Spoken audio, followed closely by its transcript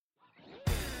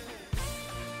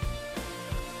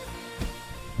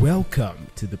Welcome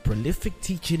to the prolific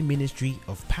teaching ministry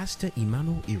of Pastor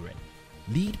Emmanuel Iren,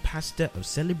 lead pastor of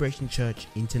Celebration Church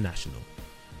International.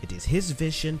 It is his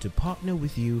vision to partner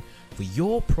with you for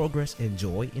your progress and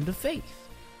joy in the faith.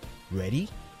 Ready,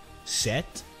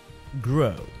 set,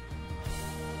 grow.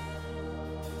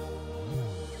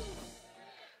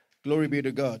 Glory be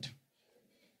to God.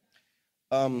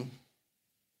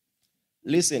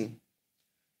 Listen,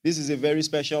 this is a very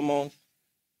special month.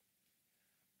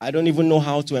 I don't even know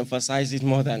how to emphasize it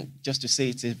more than just to say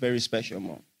it's a very special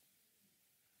month.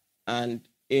 And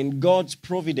in God's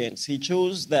providence, He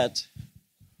chose that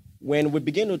when we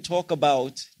begin to talk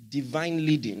about divine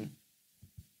leading,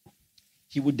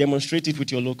 He would demonstrate it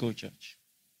with your local church.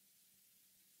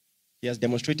 He has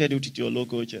demonstrated it with your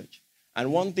local church.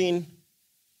 And one thing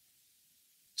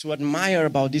to admire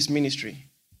about this ministry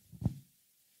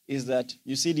is that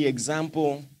you see the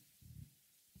example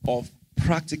of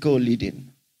practical leading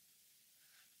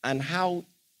and how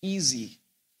easy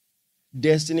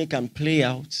destiny can play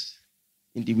out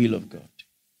in the will of God.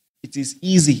 It is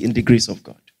easy in the grace of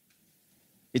God.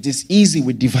 It is easy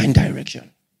with divine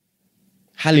direction.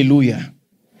 Hallelujah.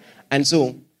 And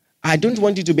so, I don't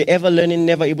want you to be ever learning,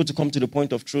 never able to come to the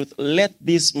point of truth. Let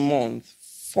this month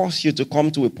force you to come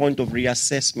to a point of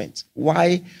reassessment.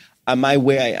 Why am I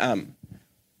where I am?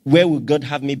 Where will God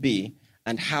have me be?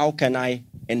 And how can I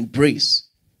embrace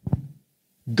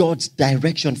God's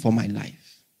direction for my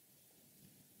life?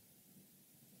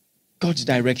 God's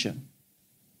direction.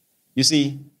 You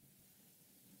see,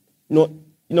 no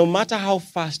matter how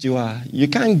fast you are, you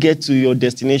can't get to your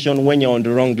destination when you're on the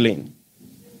wrong lane.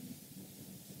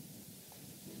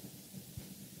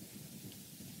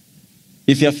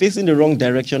 If you're facing the wrong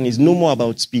direction, it's no more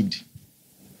about speed.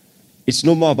 It's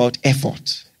no more about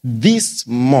effort. This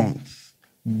month,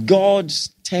 God's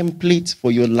template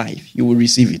for your life, you will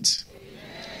receive it.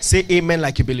 Say amen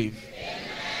like you believe. Amen.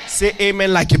 Say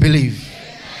amen like you believe.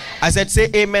 Amen. I said say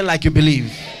amen like you believe.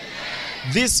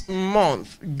 Amen. This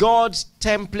month, God's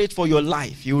template for your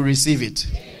life, you will receive it.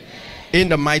 Amen. In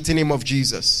the mighty name of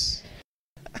Jesus.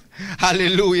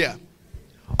 Hallelujah.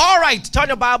 All right, turn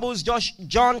your Bibles,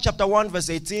 John chapter 1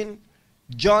 verse 18.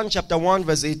 John chapter 1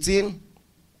 verse 18.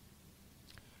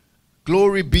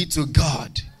 Glory be to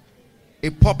God. A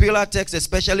popular text,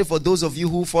 especially for those of you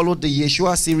who followed the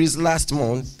Yeshua series last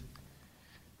month.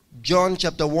 John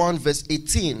chapter 1 verse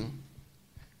 18.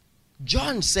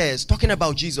 John says, talking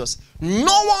about Jesus,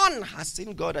 no one has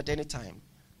seen God at any time.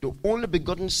 The only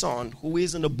begotten Son, who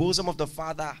is in the bosom of the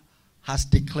Father, has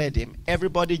declared him.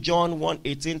 Everybody, John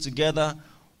 1:18 together.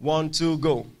 1, 2,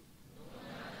 go.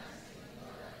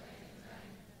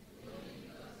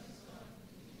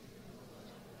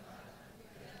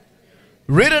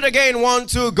 Read it again. 1,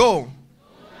 2, go.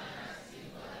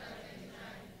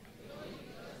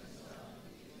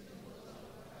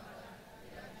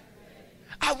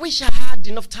 I wish I had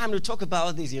enough time to talk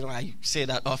about this. I say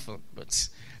that often, but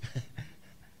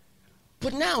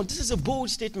now this is a bold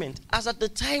statement. As at the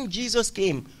time Jesus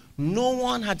came, no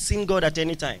one had seen God at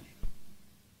any time.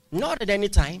 Not at any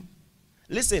time.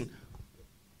 Listen,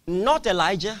 not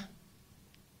Elijah,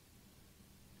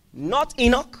 not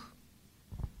Enoch.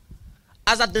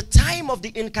 As at the time of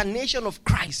the incarnation of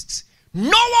Christ,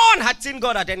 no one had seen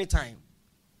God at any time.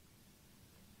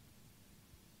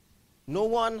 No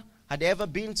one had ever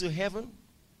been to heaven.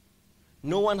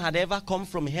 No one had ever come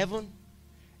from heaven.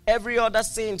 Every other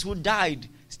saint who died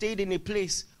stayed in a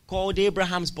place called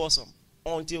Abraham's bosom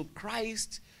until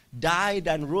Christ died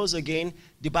and rose again.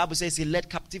 The Bible says he led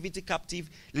captivity captive,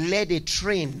 led a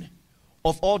train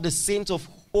of all the saints of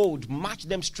old, marched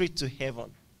them straight to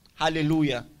heaven.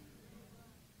 Hallelujah.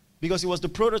 Because he was the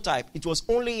prototype. It was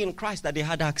only in Christ that they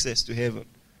had access to heaven.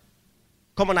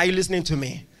 Come on, are you listening to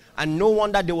me? And no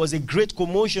wonder there was a great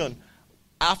commotion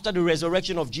after the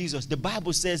resurrection of Jesus. The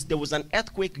Bible says there was an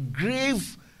earthquake,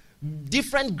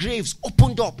 different graves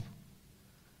opened up.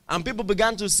 And people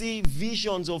began to see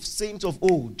visions of saints of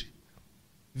old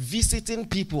visiting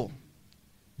people.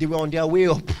 They were on their way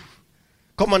up.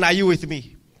 Come on, are you with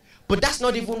me? But that's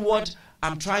not even what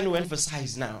I'm trying to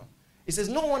emphasize now. It says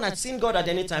no one had seen God at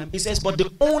any time. It says, but the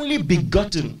only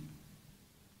begotten,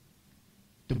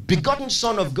 the begotten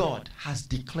Son of God has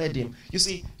declared him. You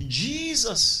see,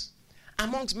 Jesus,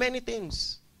 amongst many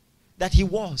things that he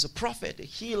was, a prophet, a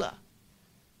healer,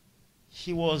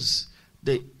 he was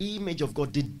the image of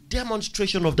God, the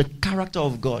demonstration of the character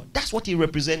of God. That's what he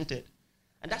represented.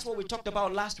 And that's what we talked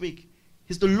about last week.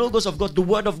 He's the Logos of God, the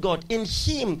Word of God. In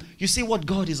him, you see what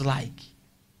God is like.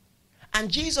 And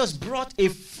Jesus brought a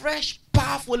fresh,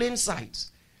 powerful insight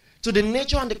to the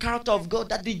nature and the character of God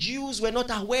that the Jews were not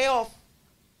aware of.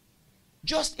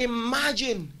 Just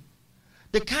imagine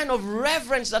the kind of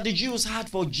reverence that the Jews had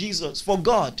for Jesus, for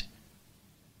God.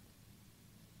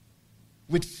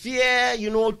 With fear,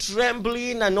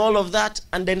 trembling and all of that.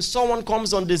 And then someone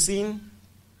comes on the scene.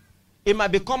 It might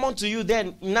be common to you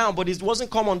then, now, but it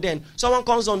wasn't common then. Someone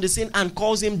comes on the scene and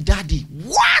calls him daddy.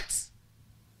 What?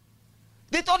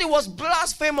 They thought he was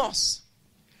blasphemous.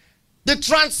 The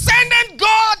transcendent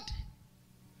God.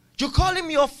 You call him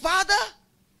your father?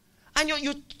 And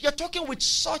you're talking with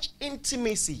such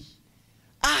intimacy.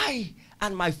 I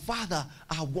and my Father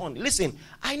are one. Listen,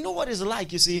 I know what it's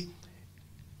like, you see,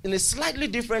 in a slightly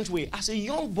different way. As a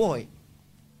young boy,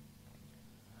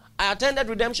 I attended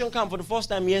Redemption Camp for the first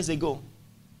time years ago.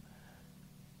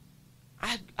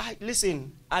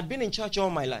 Listen, I'd been in church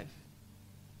all my life.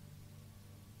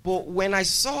 But when I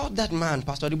saw that man,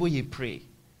 Pastor Adeboye, pray,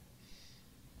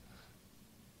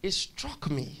 it struck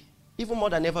me, even more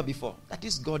than ever before, that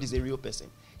this God is a real person.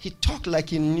 He talked like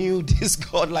he knew this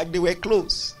God, like they were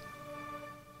close.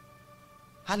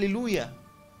 Hallelujah.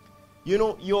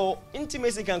 Your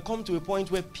intimacy can come to a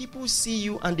point where people see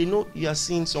you and they know you are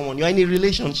seeing someone. You are in a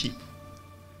relationship.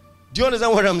 Do you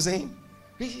understand what I'm saying?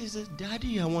 He says,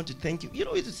 Daddy, I want to thank you.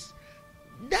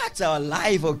 That's our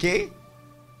life, okay?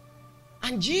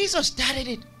 And Jesus started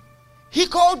it. He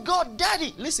called God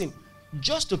Daddy. Listen,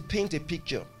 just to paint a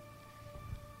picture.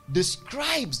 The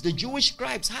scribes, the Jewish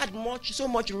scribes, had so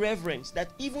much reverence that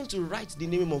even to write the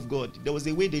name of God, there was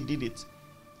a way they did it.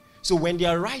 So when they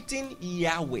are writing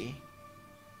Yahweh,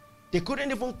 they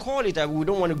couldn't even call it. We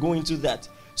don't want to go into that.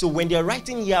 So when they are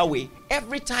writing Yahweh,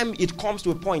 every time it comes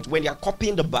to a point when they are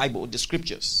copying the Bible, the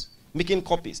scriptures, making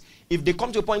copies, if they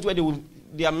come to a point where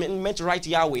they are meant to write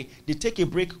Yahweh, they take a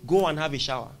break, go and have a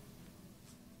shower.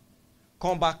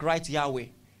 Come back, write Yahweh.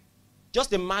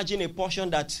 Just imagine a portion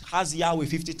that has Yahweh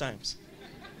 50 times.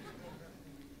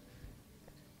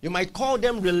 You might call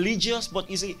them religious, but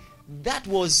you see, that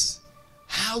was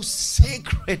how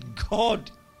sacred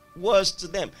God was to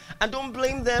them. And don't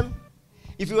blame them.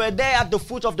 If you were there at the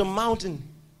foot of the mountain,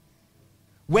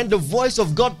 when the voice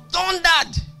of God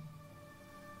thundered,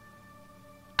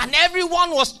 and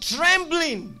everyone was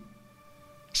trembling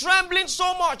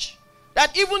so much,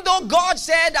 that even though God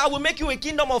said, I will make you a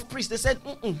kingdom of priests, they said,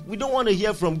 we don't want to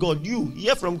hear from God. You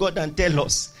hear from God and tell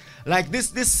us. Like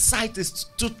this sight is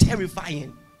too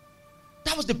terrifying.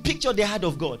 That was the picture they had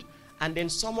of God. And then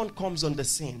someone comes on the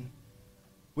scene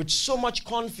with so much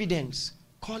confidence,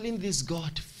 calling this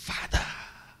God Father.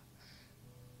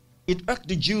 It irked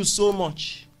the Jews so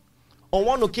much. On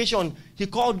one occasion, he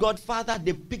called God Father.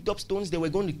 They picked up stones. They were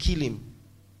going to kill him.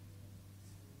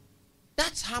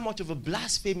 That's how much of a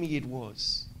blasphemy it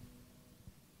was.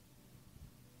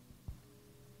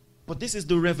 But this is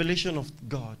the revelation of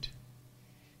God.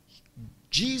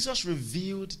 Jesus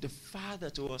revealed the Father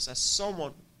to us as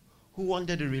someone who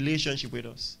wanted a relationship with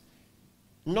us.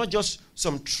 Not just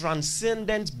some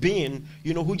transcendent being,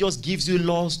 who just gives you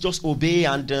laws, just obey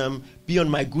and be on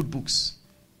my good books.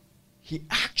 He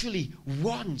actually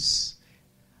wants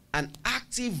an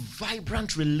active,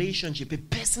 vibrant relationship, a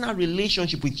personal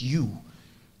relationship with you,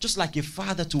 just like a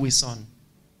father to a son.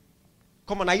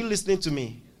 Come on, are you listening to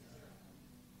me?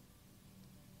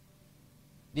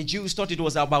 The Jews thought it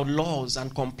was about laws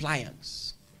and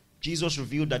compliance. Jesus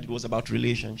revealed that it was about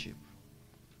relationship.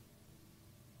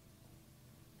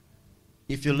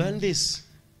 If you learn this,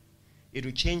 it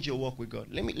will change your walk with God.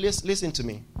 Listen to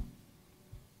me.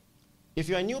 If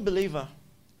you're a new believer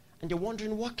and you're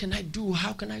wondering, what can I do?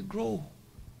 How can I grow?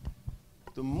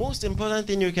 The most important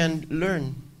thing you can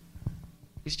learn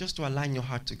is just to align your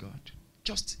heart to God.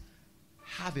 Just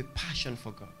have a passion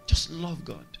for God. Just love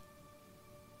God.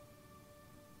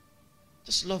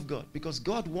 Just love God, because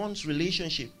God wants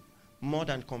relationship more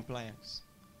than compliance.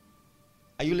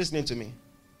 Are you listening to me?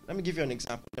 Let me give you an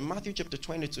example. In Matthew chapter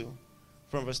 22,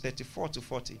 from verse 34 to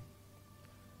 40,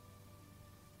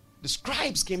 the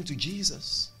scribes came to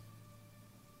Jesus.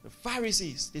 The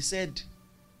Pharisees, they said,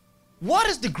 what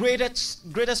is the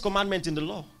greatest commandment in the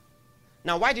law?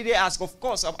 Now, why did they ask? Of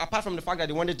course, apart from the fact that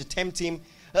they wanted to tempt him,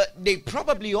 they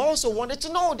probably also wanted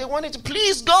to know. They wanted to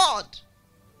please God.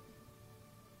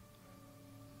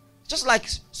 Just like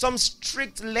some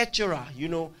strict lecturer,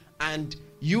 and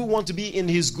you want to be in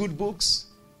his good books.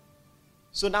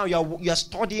 So now you're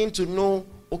studying to know,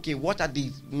 okay, what are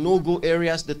the no-go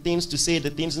areas, the things to say, the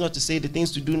things not to say, the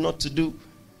things to do, not to do.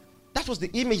 That was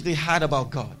the image they had about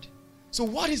God. So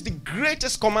what is the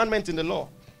greatest commandment in the law?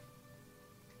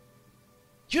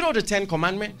 You know the 10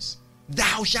 commandments?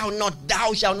 Thou shalt not,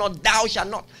 thou shalt not, thou shalt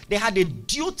not. They had a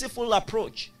dutiful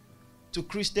approach to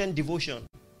Christian devotion,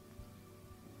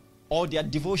 or their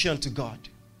devotion to God.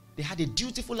 They had a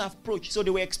dutiful approach. So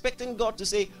they were expecting God to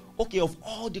say, okay, of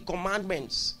all the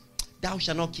commandments, thou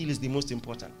shalt not kill is the most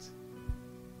important.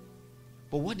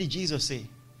 But what did Jesus say?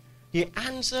 He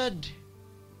answered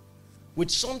with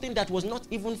something that was not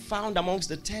even found amongst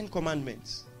the 10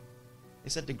 commandments. He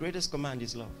said the greatest command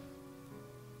is love.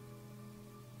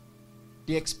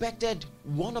 They expected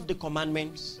one of the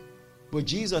commandments, but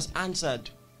Jesus answered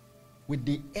with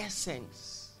the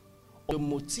essence, or the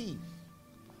motive,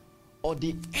 or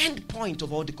the end point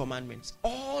of all the commandments.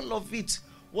 All of it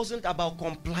wasn't about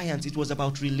compliance, it was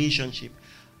about relationship.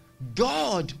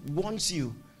 God wants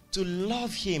you to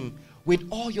love him with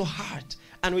all your heart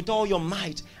and with all your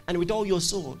might and with all your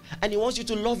soul. And he wants you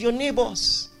to love your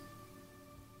neighbors.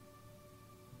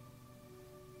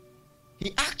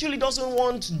 He actually doesn't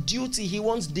want duty, he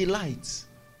wants delight.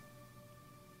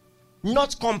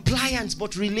 Not compliance,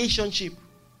 but relationship.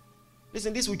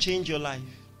 Listen, this will change your life.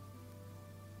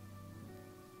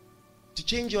 To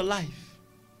change your life.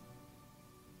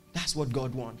 That's what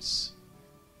God wants.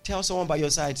 Tell someone by your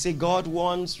side, say, God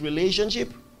wants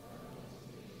relationship,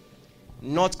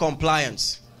 not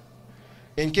compliance.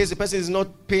 In case the person is not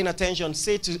paying attention,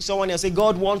 say to someone else, say,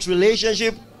 God wants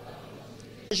relationship,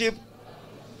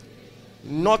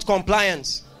 not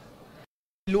compliance.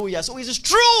 Hallelujah. So it is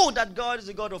true that God is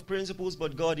a God of principles,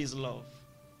 but God is love.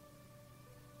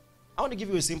 I want to give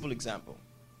you a simple example.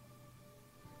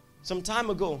 Some time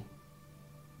ago,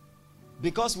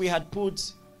 because we had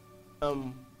put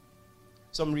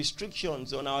some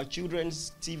restrictions on our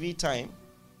children's TV time,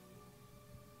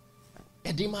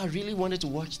 Edima really wanted to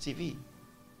watch TV.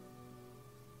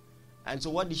 And so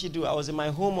what did she do? I was in my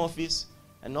home office,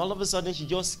 and all of a sudden she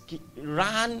just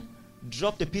ran,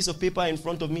 dropped a piece of paper in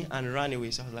front of me, and ran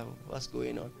away. So I was like, what's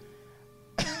going on?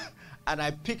 And I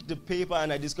picked the paper,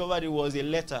 and I discovered it was a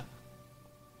letter.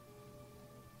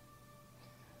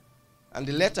 And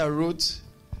the letter wrote,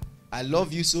 I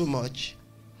love you so much.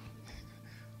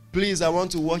 Please, I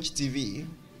want to watch TV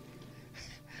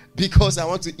because I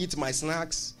want to eat my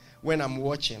snacks when I'm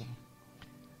watching.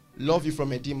 Love you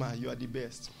from Edima. You are the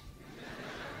best.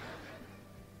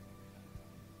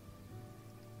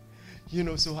 You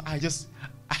know, so I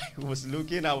was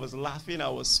looking, I was laughing, I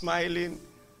was smiling.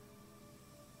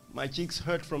 My cheeks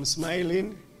hurt from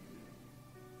smiling.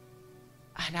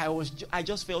 And I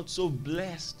just felt so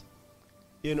blessed,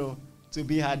 you know, to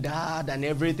be her dad and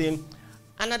everything.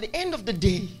 And at the end of the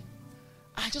day,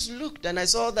 I just looked and I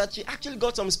saw that she actually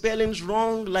got some spellings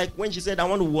wrong. Like when she said, I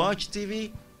want to watch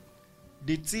TV,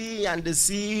 the T and the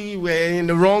C were in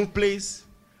the wrong place.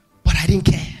 But I didn't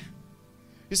care.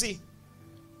 You see,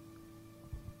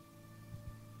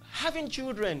 having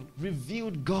children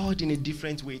revealed God in a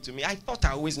different way to me. I thought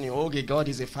I always knew, okay, God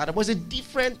is a father, but it's a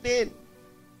different thing.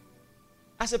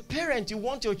 As a parent, you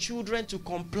want your children to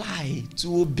comply,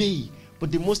 to obey.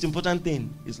 But the most important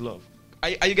thing is love. Are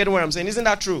you getting what I'm saying? Isn't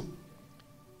that true?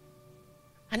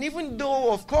 And even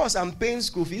though, of course, I'm paying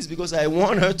school fees because I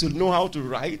want her to know how to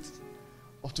write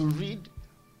or to read,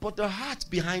 but the heart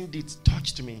behind it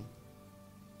touched me.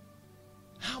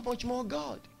 How much more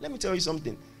God? Let me tell you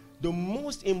something. The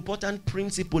most important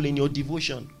principle in your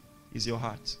devotion is your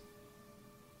heart.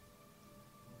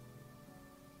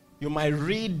 You might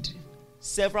read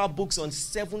several books on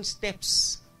 7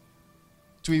 steps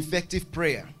to effective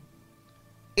prayer,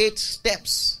 8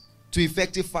 steps to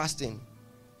effective fasting,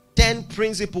 10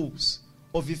 principles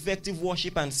of effective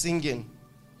worship and singing.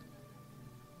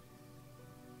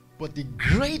 But the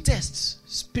greatest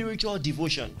spiritual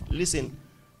devotion, listen,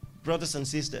 brothers and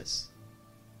sisters,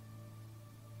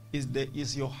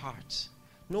 is your heart.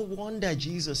 No wonder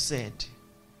Jesus said,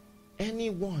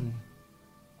 anyone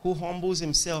who humbles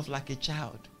himself like a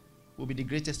child will be the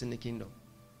greatest in the kingdom.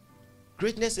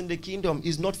 Greatness in the kingdom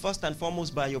is not first and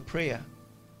foremost by your prayer,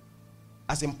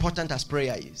 as important as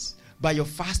prayer is, by your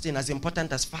fasting, as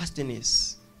important as fasting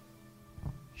is.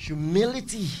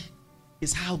 Humility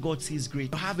is how God sees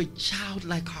great. You have a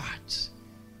childlike heart.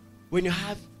 When you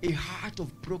have a heart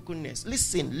of brokenness,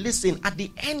 listen, at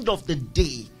the end of the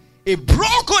day, a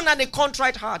broken and a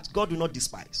contrite heart, God will not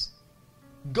despise.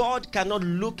 God cannot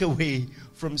look away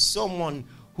from someone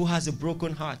who has a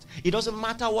broken heart. It doesn't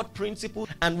matter what principle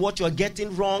and what you're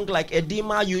getting wrong, like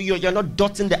Edima, you're not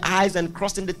dotting the I's and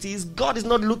crossing the T's. God is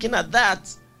not looking at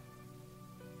that.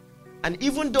 And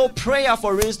even though prayer,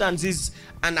 for instance, is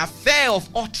an affair of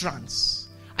utterance,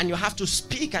 and you have to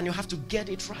speak and you have to get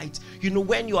it right. You know,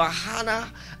 when you are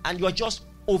Hannah and you're just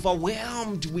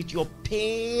overwhelmed with your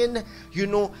pain, you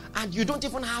know, and you don't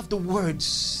even have the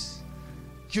words.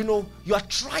 You know, you are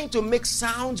trying to make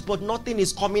sounds, but nothing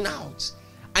is coming out.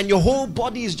 And your whole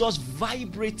body is just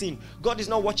vibrating. God is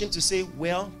not watching to say,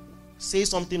 well, say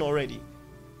something already.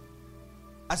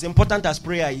 As important as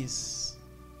prayer is.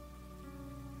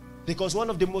 Because one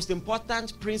of the most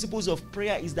important principles of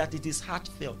prayer is that it is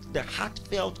heartfelt. The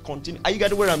heartfelt continue. Are you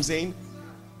getting what I'm saying?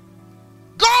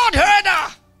 God heard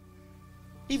her!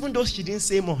 Even though she didn't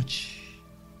say much.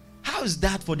 How is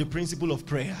that for the principle of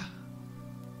prayer?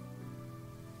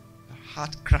 A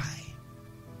heart cry.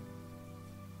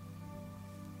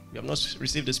 You have not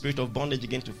received the spirit of bondage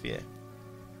again to fear,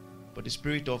 but the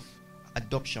spirit of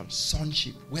adoption,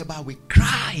 sonship, whereby we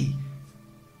cry.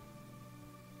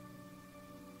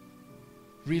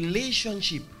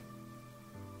 Relationship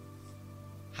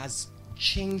has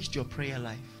changed your prayer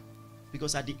life.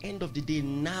 Because at the end of the day,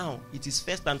 now, it is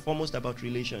first and foremost about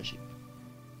relationship.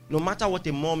 No matter what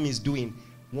a mom is doing,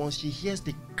 once she hears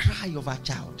the cry of her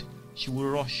child, she will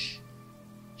rush.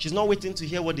 She's not waiting to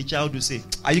hear what the child will say.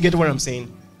 Are you getting what I'm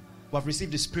saying? We have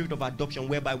received the spirit of adoption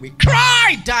whereby we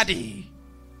cry, Daddy.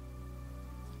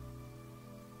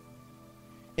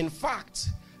 In fact,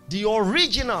 the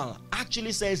original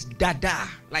actually says Dada.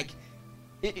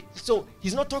 So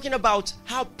he's not talking about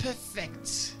how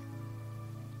perfect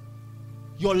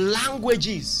your language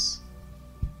is,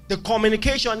 the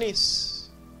communication is.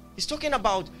 He's talking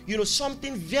about,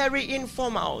 something very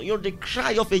informal. The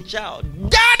cry of a child.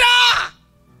 Dada!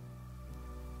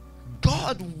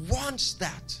 God wants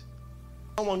that.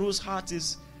 Someone whose heart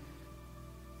is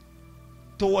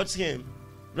towards him,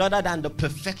 rather than the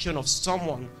perfection of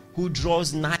someone who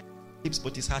draws nigh lips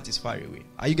but his heart is far away.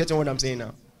 Are you getting what I'm saying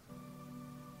now?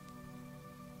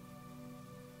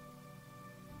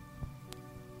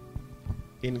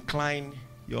 Incline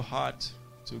your heart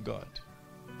to God.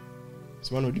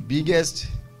 It's one of the biggest,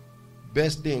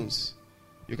 best things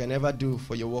you can ever do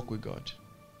for your walk with God.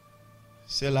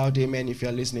 Say loud amen if you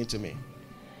are listening to me.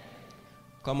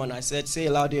 Come on, I said say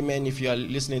loud amen if you are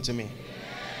listening to me.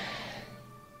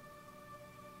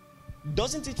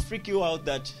 Doesn't it freak you out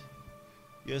that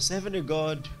you're serving a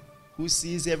God who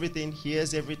sees everything,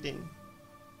 hears everything?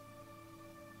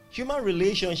 Human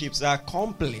relationships are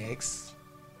complex,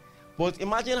 but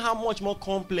imagine how much more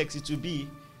complex it would be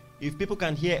if people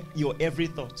can hear your every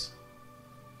thought.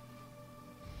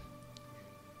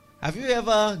 Have you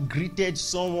ever greeted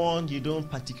someone you don't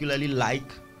particularly like?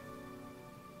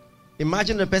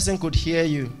 Imagine the person could hear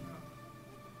you.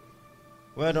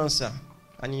 Well done, sir.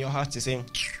 And in your heart is saying,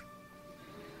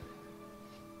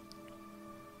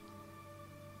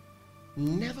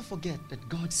 never forget that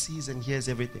God sees and hears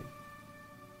everything.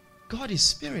 God is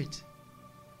spirit.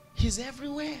 He's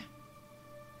everywhere.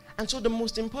 And so the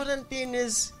most important thing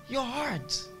is your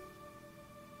heart.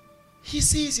 He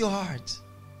sees your heart.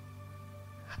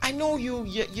 I know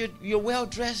you're well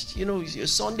dressed, you're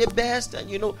Sunday best,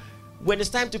 and when it's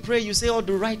time to pray, you say all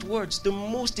the right words. The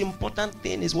most important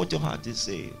thing is what your heart is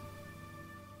saying.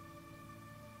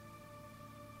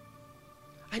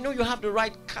 I know you have the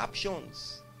right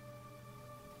captions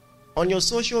on your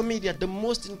social media. The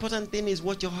most important thing is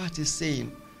what your heart is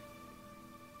saying.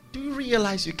 Do you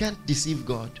realize you can't deceive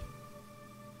God?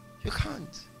 You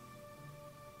can't.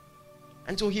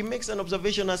 And so he makes an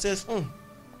observation and says,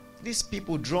 these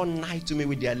people draw nigh to me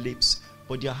with their lips,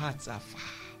 but their hearts are far.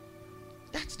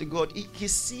 That's the God. He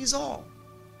sees all.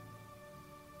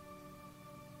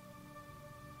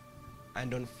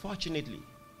 And unfortunately,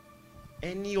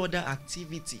 any other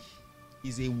activity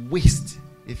is a waste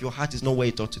if your heart is not where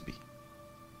it ought to be.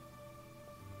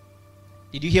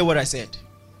 Did you hear what I said?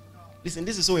 Listen,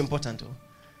 this is so important.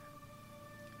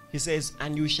 He says,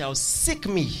 and you shall seek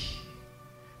me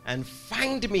and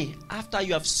find me after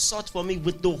you have sought for me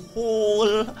with the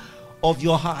whole of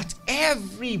your heart.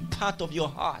 Every part of your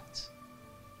heart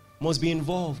must be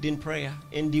involved in prayer,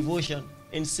 in devotion,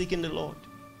 in seeking the Lord,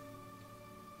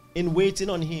 in waiting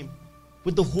on him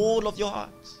with the whole of your heart.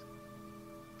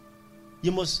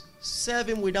 You must serve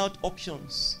him without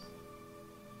options.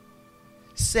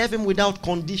 Serve him without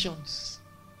conditions.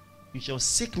 You shall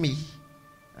seek me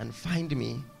and find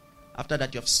me after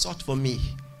that you have sought for me.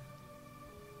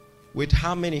 With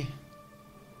how many?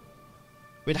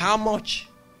 With how much?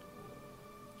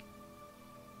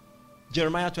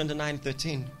 Jeremiah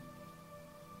 29:13.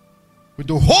 With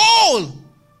the whole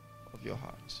of your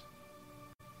heart.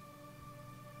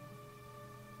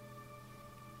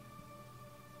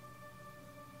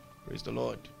 Praise the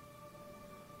Lord.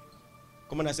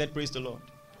 Come on, I said praise the Lord.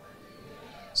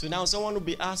 So now someone will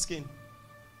be asking,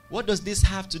 what does this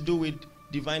have to do with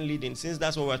divine leading? Since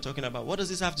that's what we're talking about. What does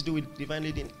this have to do with divine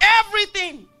leading?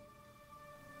 Everything!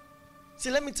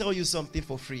 See, let me tell you something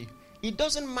for free. It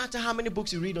doesn't matter how many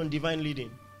books you read on divine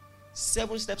leading.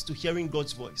 7 steps to hearing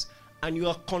God's voice. And you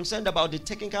are concerned about the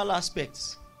technical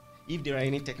aspects. If there are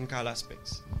any technical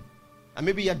aspects. And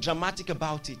maybe you're dramatic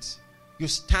about it. You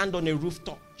stand on a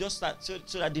rooftop just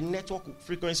so that the network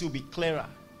frequency will be clearer.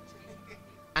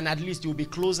 And at least you'll be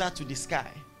closer to the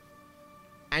sky.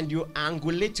 And you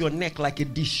angulate your neck like a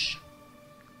dish.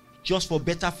 Just for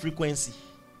better frequency.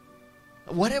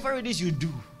 Whatever it is you do.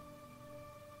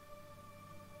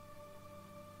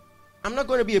 I'm not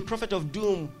going to be a prophet of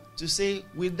doom to say,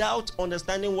 without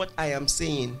understanding what I am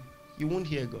saying, you won't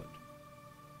hear God.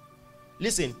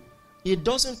 Listen, it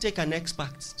doesn't take an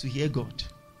expert to hear God.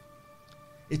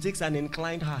 It takes an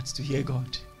inclined heart to hear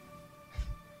God.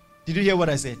 Did you hear what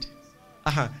I said?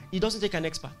 It doesn't take an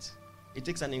expert. It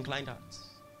takes an inclined heart.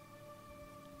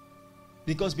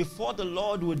 Because before the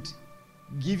Lord would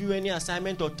give you any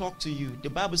assignment or talk to you, the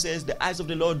Bible says the eyes of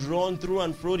the Lord run through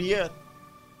and through the earth,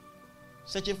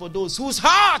 searching for those whose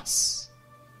hearts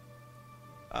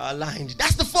are aligned.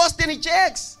 That's the first thing he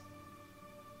checks.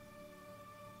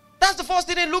 That's the first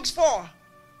thing he looks for.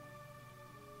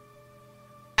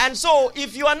 And so,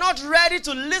 if you are not ready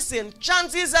to listen,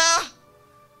 chances are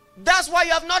that's why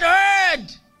you have not heard.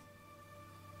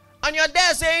 And you're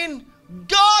there saying,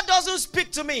 God doesn't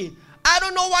speak to me. I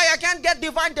don't know why I can't get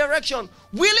divine direction.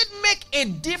 Will it make a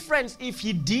difference if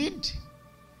he did?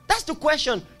 That's the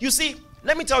question. You see,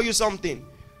 let me tell you something.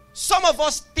 Some of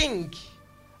us think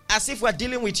as if we're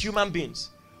dealing with human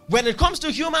beings. When it comes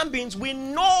to human beings, we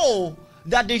know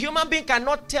that the human being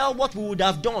cannot tell what we would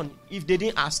have done if they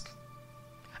didn't ask.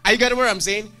 Are you getting what I'm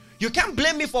saying? You can't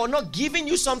blame me for not giving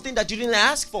you something that you didn't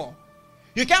ask for.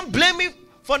 You can't blame me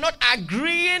for not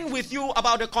agreeing with you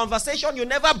about a conversation you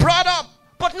never brought up.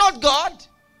 But not God.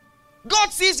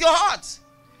 God sees your heart.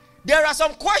 There are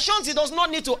some questions he does not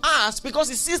need to ask because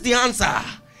he sees the answer.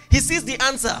 He sees the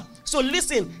answer. So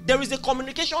listen, there is a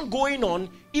communication going on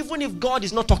even if God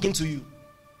is not talking to you.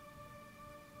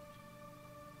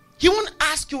 He won't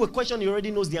ask you a question he already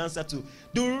knows the answer to.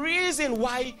 The reason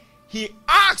why he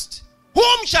asked,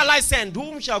 whom shall I send?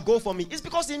 Whom shall go for me? It's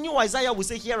because he knew Isaiah would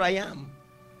say, here I am.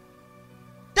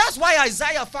 That's why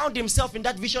Isaiah found himself in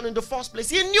that vision in the first place.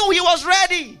 He knew he was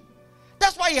ready.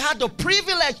 That's why he had the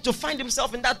privilege to find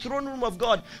himself in that throne room of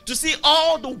God, to see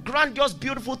all the grandiose,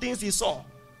 beautiful things he saw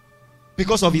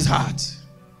because of his heart.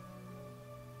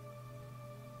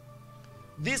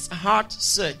 This heart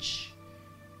search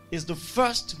is the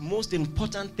first most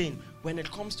important thing when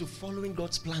it comes to following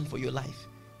God's plan for your life.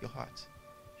 Your heart,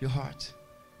 your heart,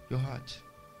 your heart,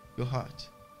 your heart,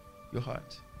 your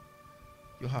heart,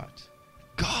 your heart.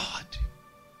 God.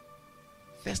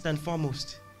 First and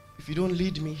foremost, if you don't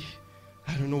lead me,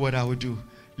 I don't know what I would do.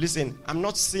 Listen, I'm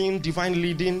not seeing divine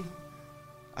leading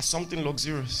as something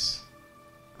luxurious.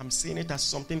 I'm seeing it as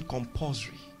something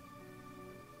compulsory.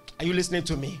 Are you listening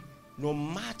to me? No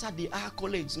matter the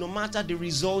accolades, no matter the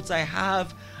results I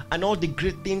have and all the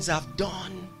great things I've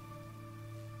done,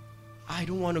 I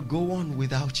don't want to go on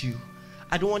without you.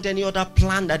 I don't want any other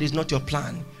plan that is not your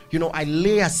plan. You know, I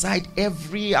lay aside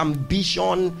every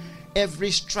ambition,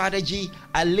 every strategy.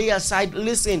 I lay aside,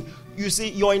 listen, you see,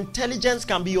 your intelligence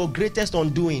can be your greatest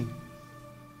undoing.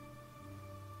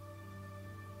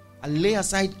 I lay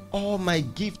aside all my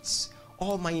gifts,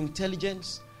 all my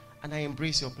intelligence, and I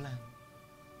embrace your plan.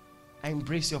 I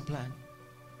embrace your plan.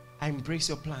 I embrace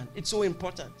your plan. It's so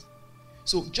important.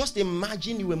 So just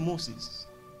imagine you were Moses.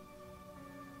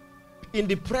 In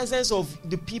the presence of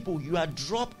the people, you had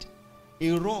dropped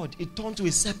a rod, it turned to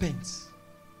a serpent.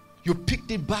 You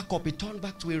picked it back up, it turned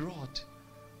back to a rod.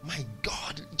 My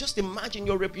God, just imagine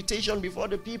your reputation before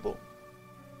the people.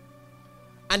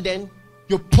 And then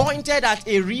you pointed at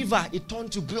a river, it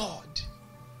turned to blood.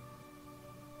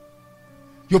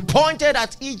 You pointed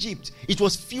at Egypt, it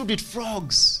was filled with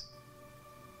frogs.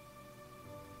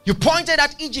 You pointed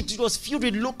at Egypt, it was filled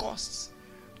with locusts.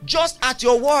 Just at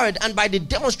your word and by the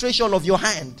demonstration of your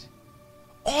hand.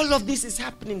 All of this is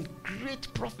happening.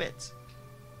 Great prophet.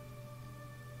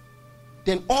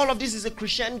 Then all of this is a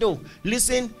crescendo.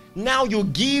 Listen, now you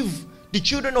give the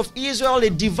children of Israel a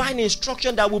divine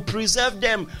instruction that will preserve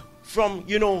them from,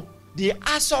 the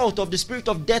assault of the spirit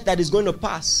of death that is going to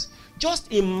pass.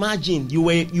 Just imagine you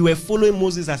were following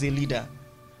Moses as a leader.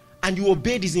 And you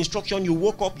obeyed his instruction. You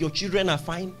woke up, your children are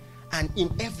fine. And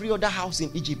in every other house in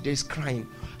Egypt, there is crying.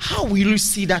 How will you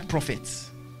see that prophet?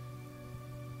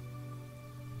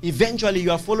 Eventually,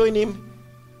 you are following him.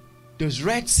 There's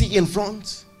Red Sea in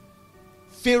front.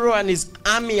 Pharaoh and his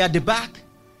army at the back.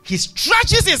 He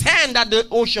stretches his hand at the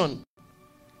ocean.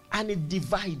 And it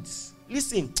divides.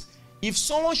 Listen, if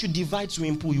someone should divide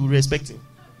swimming pool, you will respect him.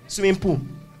 Swimming pool.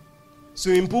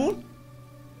 Swimming pool.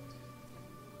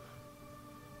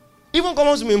 Even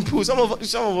common swimming pool. Some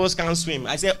of us can't swim.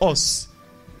 I say us.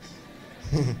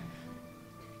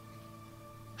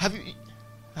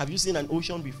 Have you seen an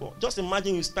ocean before? Just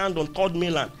imagine you stand on Third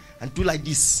Mainland and do like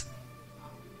this.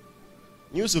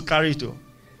 You used to carry it.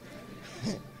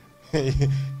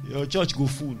 Your church go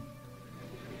full.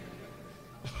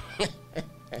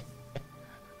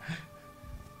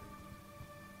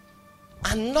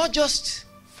 And not just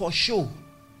for show,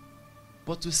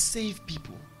 but to save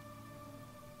people.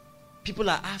 People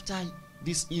are after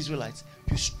these Israelites.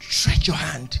 You stretch your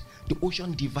hand, the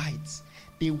ocean divides.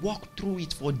 They walk through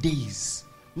it for days,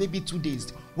 maybe 2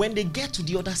 days. When they get to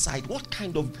the other side, what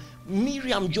kind of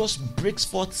Miriam just breaks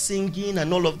forth singing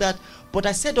and all of that. But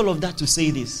I said all of that to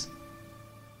say this.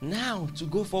 Now, to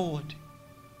go forward,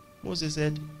 Moses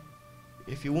said,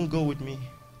 if you won't go with me,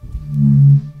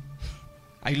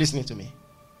 are you listening to me?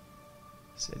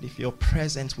 He said, if your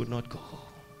presence would not go,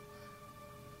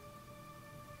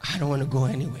 I don't want to go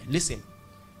anywhere. Listen,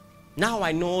 now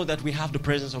I know that we have the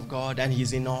presence of God and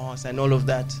He's in us and all of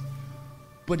that.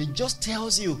 But it just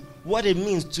tells you what it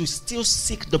means to still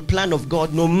seek the plan of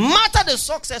God no matter the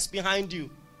success behind you.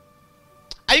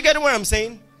 Are you getting what I'm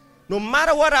saying? No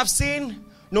matter what I've seen,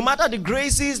 no matter the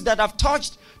graces that I've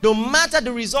touched, no matter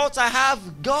the results I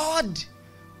have, God,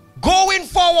 going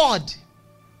forward,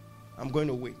 I'm going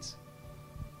to wait.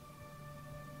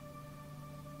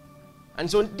 And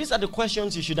so these are the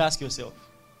questions you should ask yourself.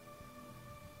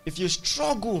 If you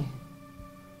struggle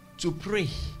to pray,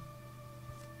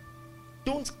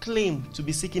 don't claim to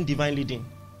be seeking divine leading.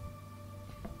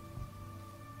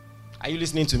 Are you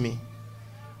listening to me?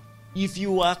 If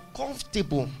you are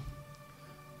comfortable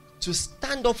to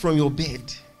stand up from your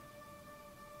bed,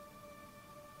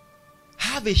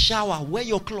 have a shower, wear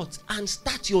your clothes, and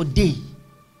start your day,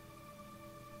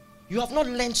 you have not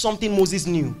learned something Moses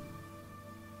knew.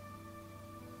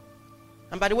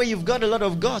 And by the way, you've got a lot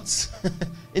of guts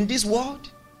in this world.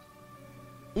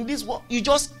 In this world, you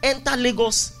just enter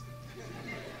Lagos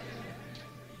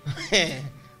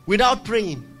without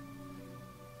praying.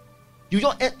 You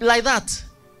just like that.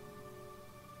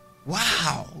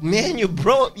 Wow, man, you're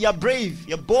brave,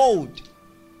 you're bold.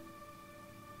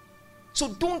 So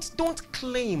don't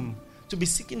claim to be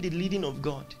seeking the leading of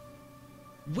God.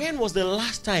 When was the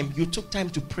last time you took time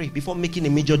to pray before making a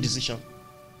major decision?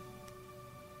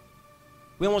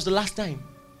 When was the last time?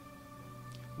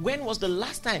 When was the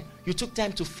last time you took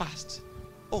time to fast?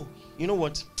 Oh, you know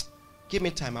what? Give me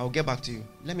time. I will get back to you.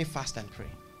 Let me fast and pray.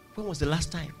 When was the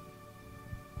last time?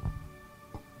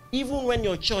 Even when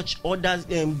your church orders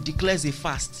declares a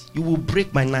fast, you will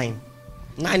break by 9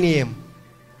 a.m.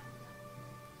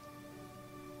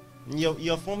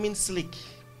 You're forming slick.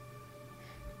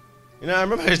 You know, I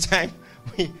remember the time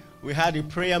we had a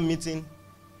prayer meeting.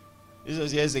 This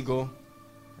was years ago.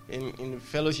 In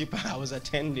fellowship I was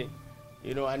attending,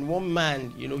 you know, and one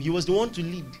man, you know, he was the one to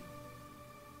lead.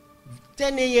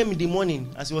 10 a.m. in the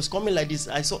morning, as he was coming like this,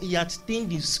 I saw he had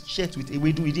stained his shirt with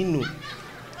ewedu. He didn't know.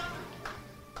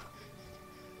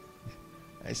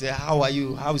 I said, how are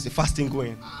you? How is the fasting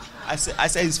going? I said,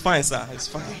 it's fine, sir. It's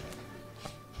fine.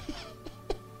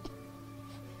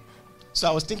 So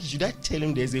I was thinking, should I tell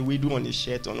him there's ewedu on his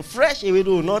shirt? On fresh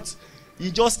ewedu, not he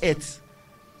just ate.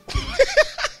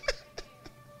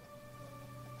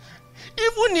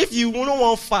 Even if you don't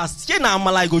want fast, here now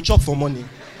I'm go chop for money.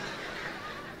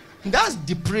 That's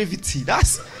depravity.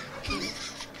 That's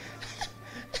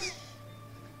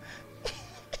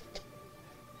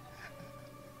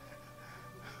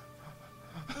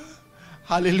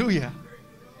hallelujah.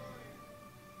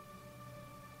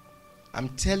 I'm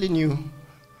telling you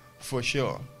for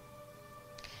sure.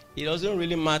 It doesn't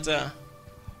really matter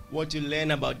what you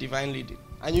learn about divine leading.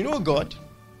 And you know God,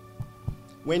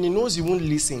 when He knows you won't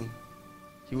listen,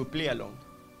 He will play along.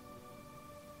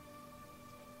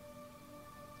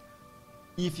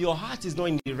 If your heart is not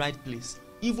in the right place,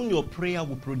 even your prayer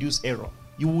will produce error.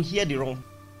 You will hear the wrong.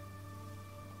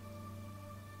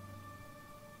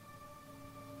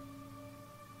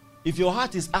 If your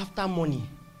heart is after money,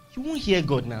 you won't hear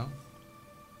God now.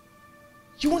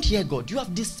 You won't hear God. You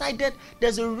have decided.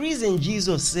 There's a reason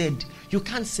Jesus said you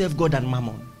can't serve God and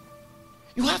mammon.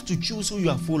 You have to choose who you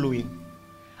are following.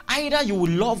 Either you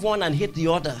will love one and hate the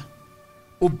other,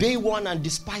 obey one and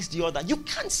despise the other. You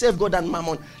can't serve God and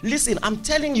mammon. Listen, I'm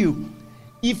telling you,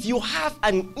 if you have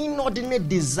an inordinate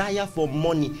desire for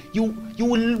money, you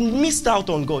will miss out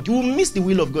on God. You will miss the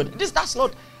will of God. That's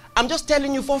not, I'm just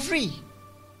telling you for free.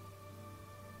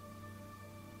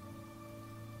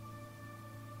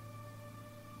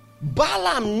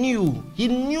 Balaam knew. He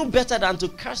knew better than to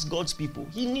curse God's people.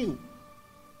 He knew.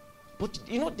 But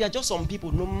you know, there are just some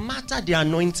people, no matter their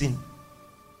anointing,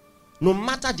 no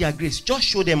matter their grace, just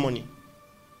show them money.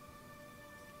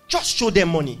 Just show them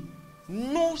money.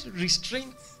 No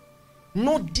restraints.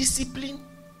 no discipline.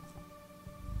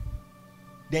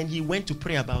 Then he went to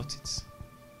pray about it.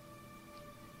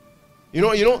 You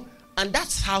know, and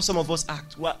that's how some of us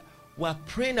act. We're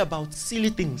praying about silly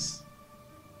things.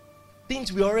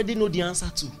 Things we already know the answer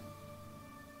to.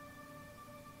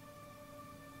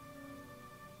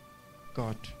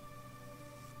 God,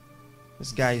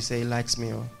 this guy say he likes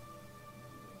me. Oh.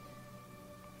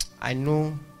 I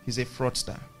know he's a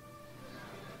fraudster.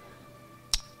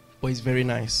 But he's very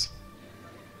nice.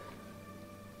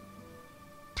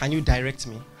 Can you direct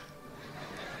me?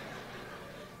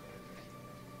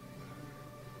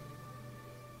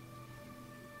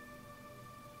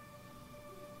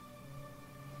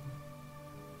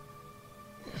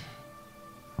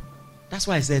 That's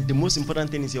why I said the most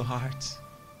important thing is your heart.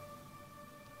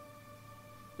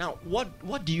 Now,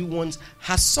 what do you want?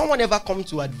 Has someone ever come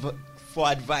to for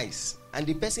advice and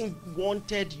the person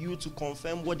wanted you to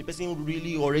confirm what the person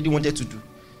really already wanted to do?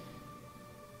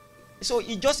 So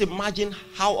you just imagine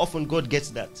how often God gets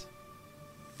that.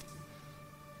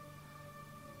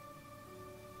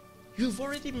 You've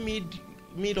already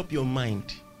made up your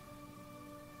mind.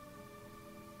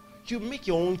 You make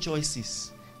your own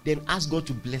choices, then ask God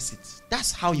to bless it.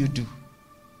 That's how you do.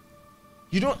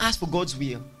 You don't ask for God's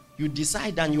will. You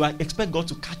decide and you expect God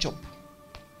to catch up.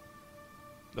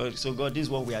 So God, this is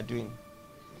what we are doing.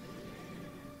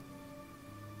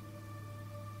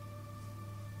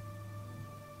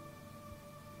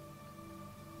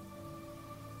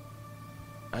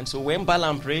 And so when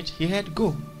Balaam prayed, he had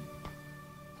go.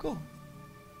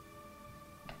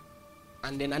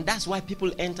 And that's why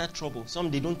people enter trouble. Some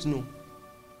they don't know.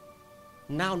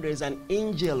 Now there's an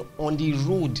angel on the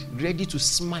road ready to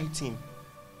smite him.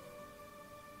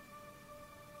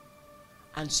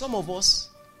 And some of us,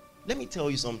 let me tell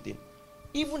you something.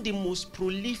 Even the most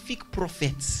prolific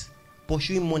prophets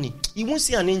pursuing money, you won't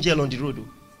see an angel on the road.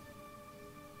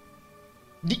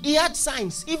 He had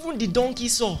signs. Even the donkey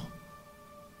saw.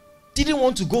 Didn't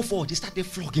want to go forward. They started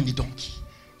flogging the donkey.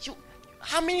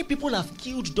 How many people have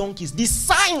killed donkeys? The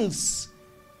signs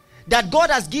that God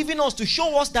has given us to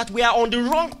show us that we are on the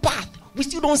wrong path, we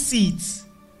still don't see it.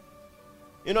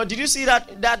 You know, did you see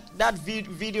that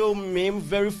video meme?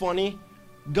 Very funny.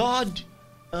 God,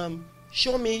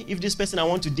 show me if this person I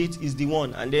want to date is the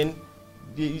one. And then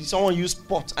someone used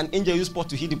pot, an angel used pot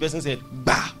to hit the person's head.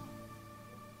 Bah!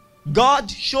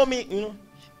 God, show me, you know.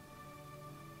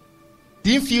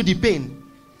 Didn't feel the pain.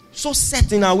 So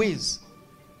set in our ways.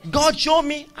 God, show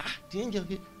me. The angel.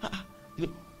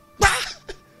 Bah!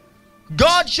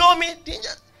 God, show me. The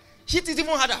angel. Hit it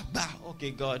even harder. Bah! Okay,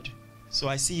 God. So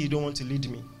I see you don't want to lead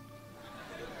me.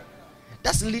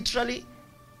 That's literally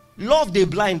love the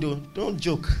blind, though. Don't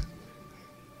joke.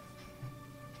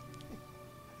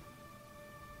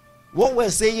 What we're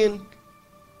saying,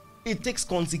 it takes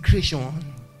consecration.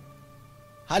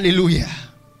 Hallelujah.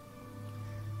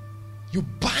 You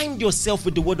bind yourself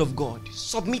with the word of God.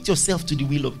 Submit yourself to the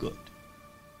will of God.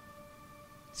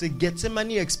 It's a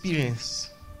Gethsemane experience.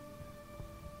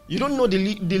 You don't know the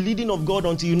leading of God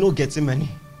until you know Gethsemane.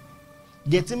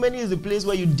 Gethsemane is the place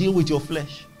where you deal with your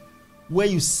flesh. Where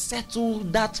you settle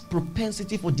that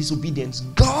propensity for disobedience.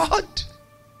 God,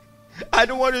 I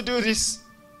don't want to do this.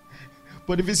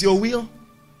 But if it's your will,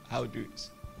 I'll do it.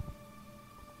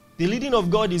 The leading of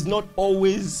God is not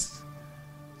always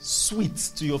sweet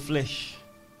to your flesh.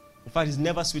 In fact, it's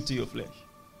never sweet to your flesh.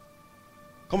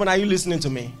 Come on, are you listening to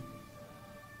me?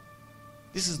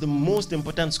 This is the most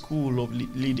important school of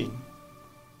leading.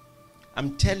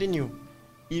 I'm telling you,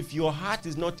 if your heart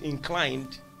is not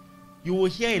inclined, you will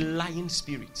hear a lying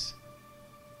spirit.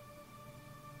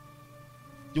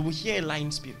 You will hear a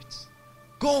lying spirit.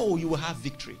 Go, you will have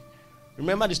victory.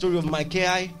 Remember the story of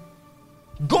Micaiah?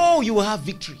 Go, you will have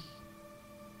victory.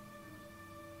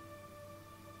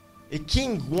 A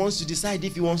king wants to decide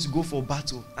if he wants to go for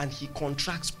battle, and he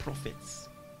contracts prophets.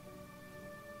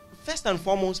 First and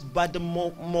foremost, by the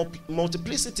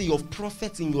multiplicity of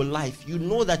prophets in your life, you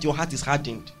know that your heart is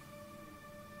hardened.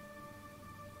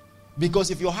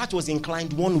 Because if your heart was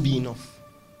inclined, one would be enough.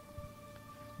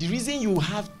 The reason you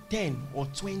have 10 or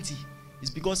 20 is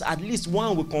because at least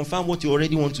one will confirm what you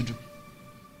already want to do.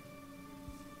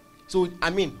 So,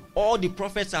 all the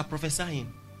prophets are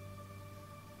prophesying.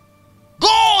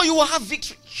 Go, you will have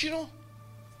victory. You know.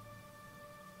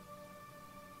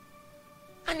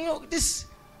 And this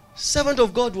servant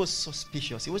of God was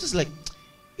suspicious. He was just like,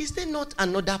 is there not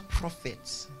another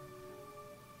prophet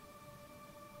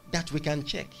that we can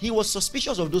check? He was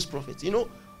suspicious of those prophets.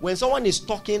 When someone is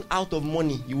talking out of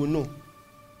money, you will know.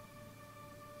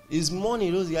 Is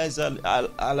money, those guys are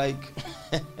like...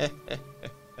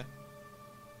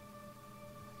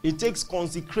 It takes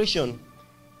consecration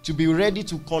to be ready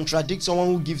to contradict someone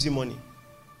who gives you money.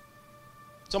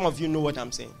 Some of you know what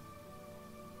I'm saying.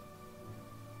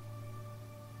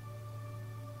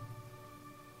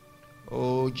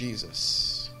 Oh,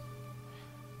 Jesus.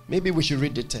 Maybe we should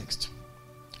read the text.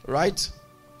 Right?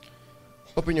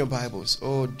 Open your Bibles.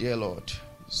 Oh, dear Lord.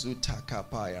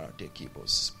 Zutakapaya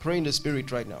dekibos. Pray in the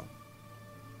Spirit right now.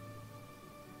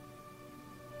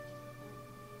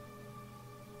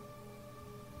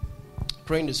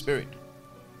 Pray in the Spirit.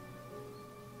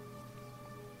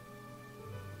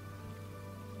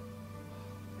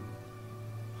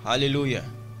 Hallelujah.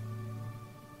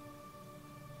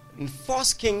 In 1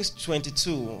 Kings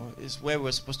 22 is where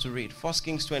we're supposed to read. 1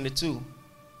 Kings 22.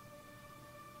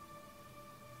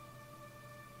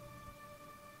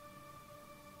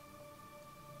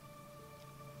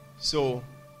 So,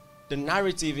 the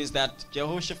narrative is that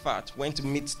Jehoshaphat went to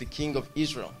meet the king of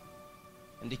Israel.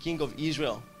 And the king of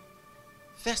Israel,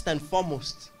 first and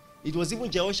foremost, it was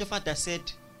even Jehoshaphat that said,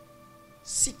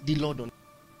 seek the Lord on.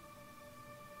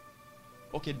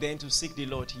 Okay, then to seek the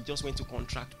Lord, he just went to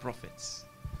contract prophets.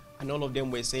 And all of them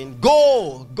were saying,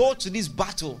 go to this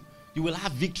battle. You will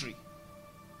have victory.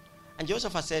 And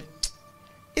Jehoshaphat said,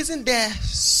 isn't there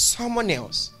someone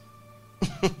else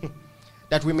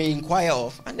that we may inquire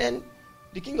of? And then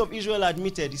the king of Israel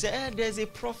admitted, he said, there's a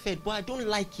prophet, but I don't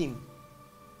like him.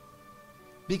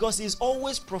 Because he's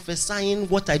always prophesying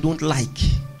what I don't like.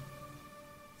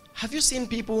 Have you seen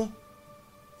people?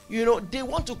 You know, they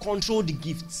want to control the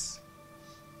gifts.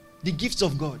 The gifts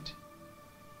of God.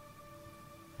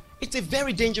 It's a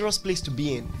very dangerous place to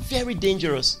be in. Very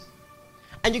dangerous.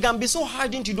 And you can be so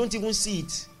hardened you don't even see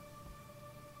it.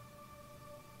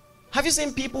 Have you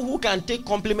seen people who can take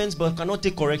compliments but cannot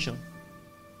take correction?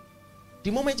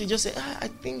 The moment you just say, I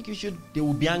think you should, they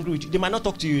will be angry with you. They might not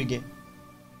talk to you again.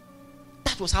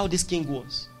 That was how this king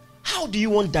was. How do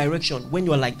you want direction when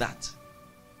you're like that?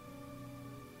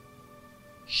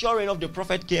 Sure enough, the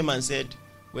prophet came and said,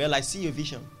 well, I see a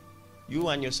vision. You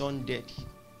and your son dead.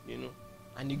 You know.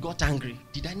 And he got angry.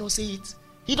 Did I not say it?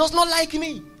 He does not like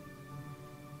me.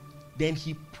 Then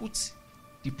he put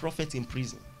the prophet in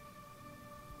prison.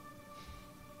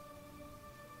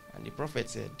 And the prophet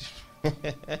said,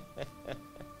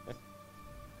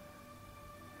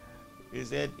 he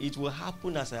said, it will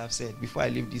happen as I have said before I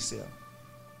leave this cell.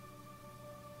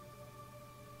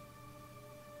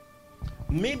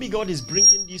 Maybe God is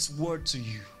bringing this word to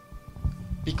you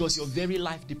because your very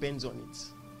life depends on it.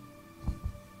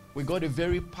 We got a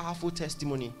very powerful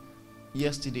testimony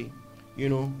yesterday, you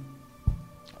know,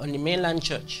 on the mainland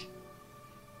church.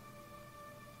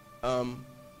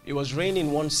 It was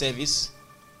raining one service.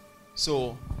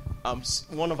 So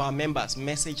one of our members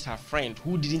messaged her friend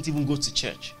who didn't even go to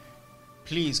church.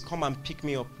 Please come and pick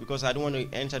me up because I don't want to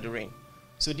enter the rain.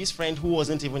 So this friend who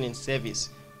wasn't even in service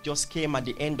just came at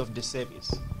the end of the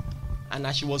service. And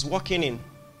as she was walking in,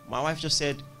 my wife just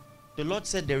said, the Lord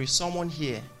said there is someone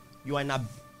here. You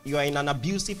are in an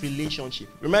abusive relationship.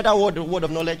 Remember that word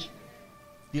of knowledge?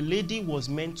 The lady was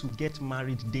meant to get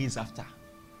married days after.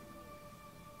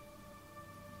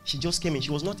 She just came in.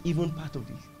 She was not even part of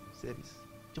the service.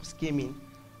 Just came in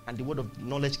and the word of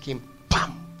knowledge came,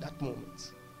 bam, that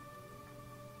moment.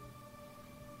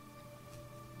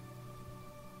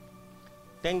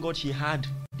 Thank God she had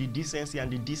the decency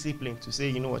and the discipline to say,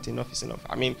 you know what, enough is enough.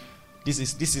 I mean, this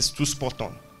is too spot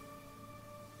on.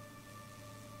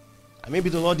 And maybe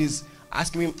the Lord is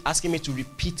asking me to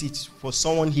repeat it for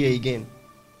someone here again.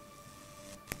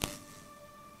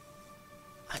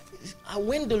 And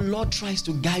when the Lord tries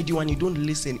to guide you and you don't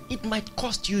listen, it might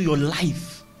cost you your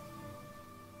life.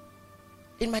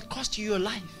 It might cost you your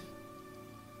life.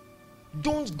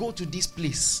 Don't go to this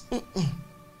place.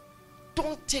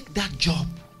 Don't take that job.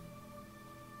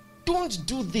 Don't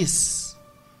do this.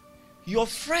 Your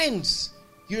friends,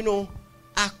 you know,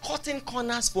 are cutting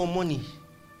corners for money.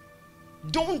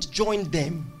 Don't join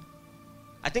them.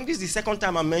 I think this is the second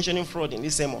time I'm mentioning fraud in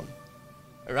this sermon.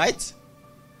 Right?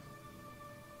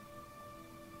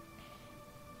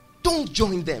 Don't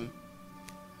join them.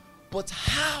 But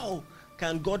how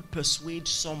can God persuade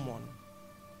someone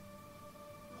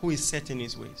who is set in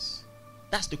his ways?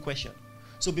 That's the question.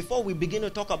 So before we begin to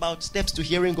talk about steps to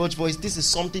hearing God's voice, this is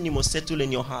something you must settle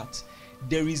in your heart.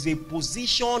 There is a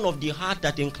position of the heart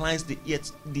that inclines the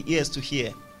ears to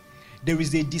hear. There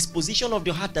is a disposition of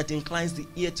the heart that inclines the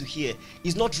ear to hear.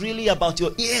 It's not really about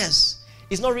your ears.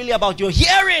 It's not really about your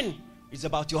hearing. It's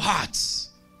about your hearts.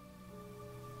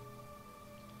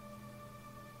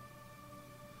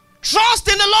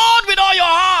 Trust in the Lord with all your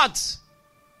heart.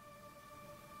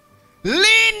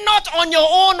 Lean not on your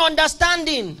own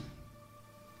understanding.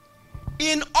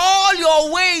 In all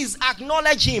your ways,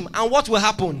 acknowledge him. And what will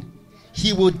happen?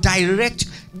 He will direct.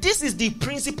 This is the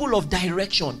principle of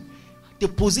direction. The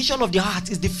position of the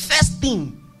heart is the first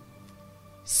thing.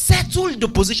 Settle the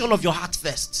position of your heart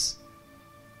first.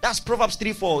 That's Proverbs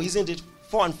 3:4, isn't it?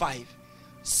 4 and 5.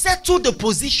 Settle the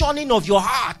positioning of your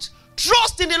heart.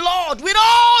 Trust in the Lord with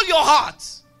all your heart.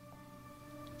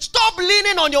 Stop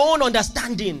leaning on your own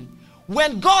understanding.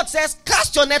 When God says,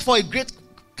 cast your net for a great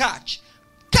catch,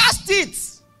 cast it.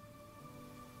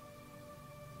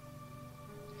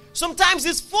 Sometimes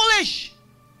it's foolish.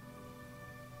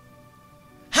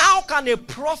 How can a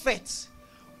prophet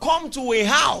come to a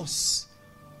house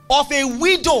of a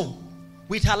widow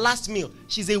with her last meal?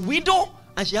 She's a widow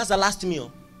and she has her last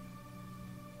meal.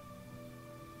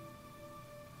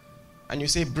 And you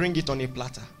say, bring it on a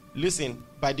platter. Listen,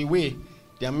 by the way,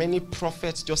 there are many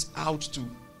prophets just out to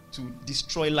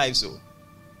destroy lives. Oh.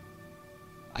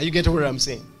 Are you getting what I'm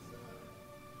saying?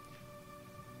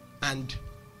 And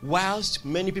whilst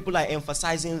many people are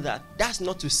emphasizing that, that's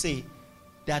not to say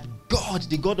that God,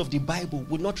 the God of the Bible,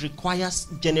 would not require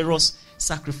generous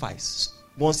sacrifice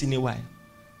once in a while.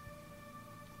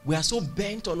 We are so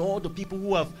bent on all the people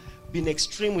who have been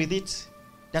extreme with it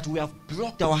that we have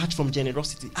blocked our heart from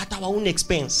generosity at our own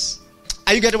expense.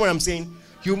 Are you getting what I'm saying?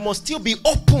 You must still be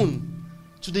open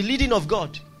to the leading of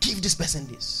God. Give this person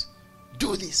this.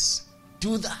 Do this.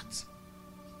 Do that.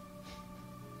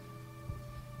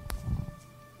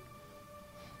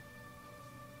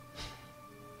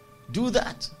 Do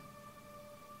that.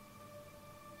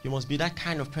 You must be that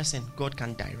kind of person God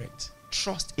can direct.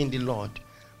 Trust in the Lord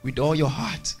with all your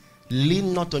heart.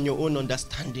 Lean not on your own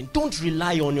understanding. Don't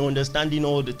rely on your understanding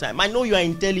all the time. I know you are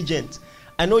intelligent.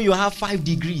 I know you have 5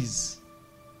 degrees.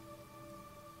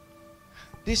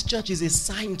 This church is a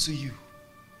sign to you.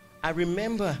 I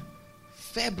remember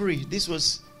February, this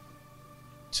was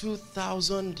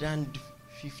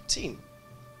 2015.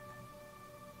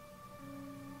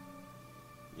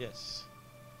 Yes.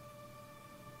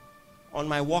 On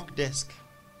my work desk,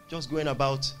 just going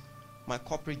about my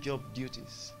corporate job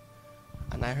duties.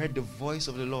 And I heard the voice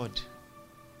of the Lord.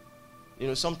 You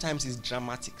know, sometimes it's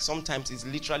dramatic. Sometimes it's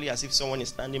literally as if someone is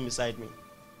standing beside me.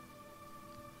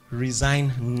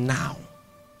 Resign now.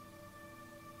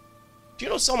 Do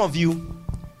you know some of you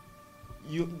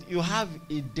have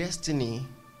a destiny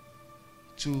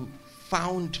to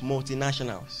found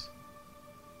multinationals.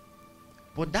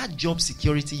 But that job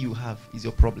security you have is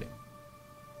your problem.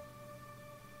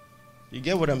 You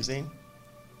get what I'm saying?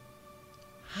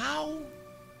 How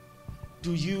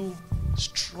do you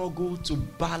struggle to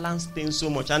balance things so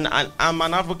much? And I'm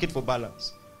an advocate for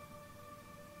balance.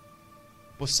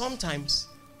 But sometimes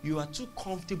you are too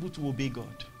comfortable to obey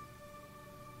God.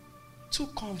 Too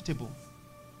comfortable.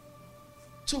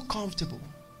 Too comfortable.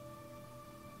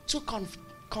 Too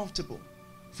comfortable.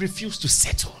 Refuse to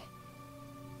settle.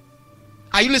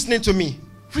 Are you listening to me?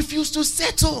 Refuse to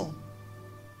settle.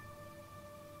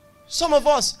 Some of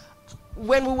us,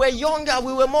 when we were younger,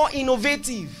 we were more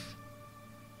innovative.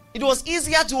 It was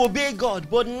easier to obey God.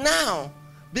 But now,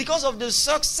 because of the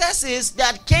successes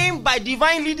that came by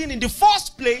divine leading in the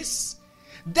first place,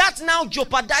 that's now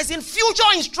jeopardizing future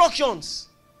instructions.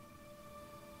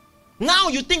 Now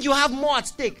you think you have more at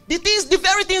stake. The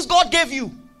very things God gave you.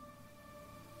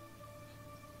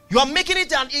 You are making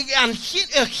it a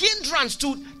hindrance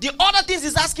to the other things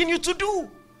He's asking you to do.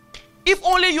 If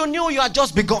only you knew you had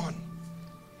just begun.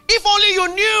 If only you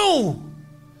knew.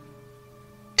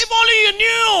 If only you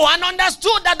knew and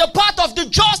understood that the path of the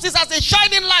just is as a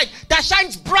shining light that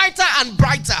shines brighter and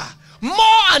brighter.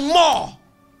 More and more.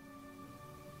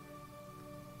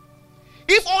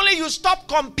 If only you stopped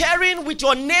comparing with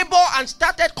your neighbor and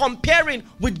started comparing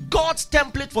with God's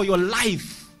template for your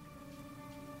life.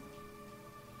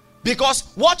 Because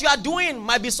what you are doing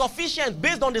might be sufficient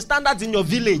based on the standards in your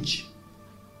village.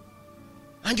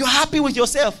 And you're happy with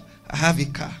yourself. I have a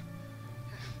car.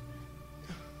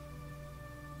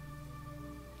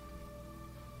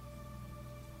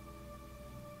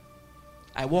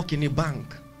 I work in a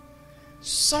bank.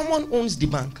 Someone owns the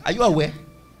bank. Are you aware?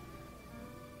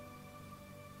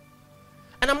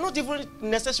 And I'm not even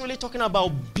necessarily talking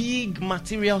about big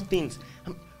material things.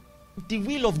 The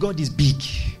will of God is big.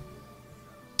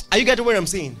 Are you getting what I'm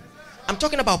saying? I'm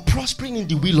talking about prospering in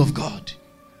the will of God.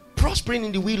 Prospering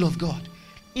in the will of God.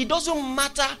 It doesn't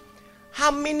matter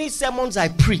how many sermons I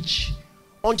preach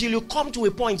until you come to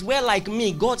a point where, like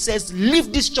me, God says,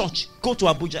 leave this church, go to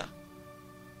Abuja.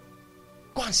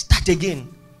 Go and start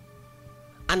again.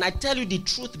 And I tell you the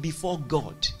truth before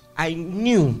God, I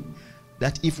knew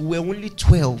that if we were only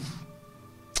 12,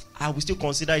 I would still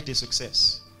consider it a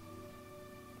success.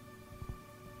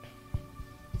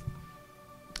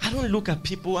 don't look at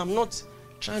people. I'm not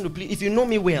trying to please. If you know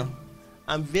me well,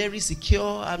 I'm very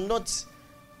secure. I'm not.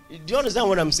 Do you understand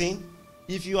what I'm saying?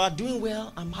 If you are doing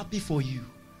well, I'm happy for you.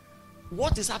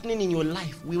 What is happening in your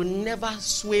life will never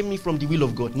sway me from the will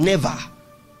of God. Never.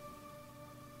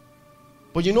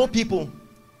 But you know, people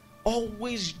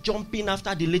always jumping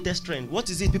after the latest trend. What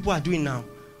is it people are doing now?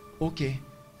 Okay,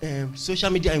 social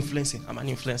media influencing. I'm an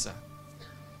influencer.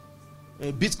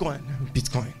 Bitcoin.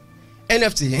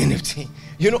 NFT.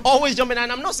 You know, always jumping.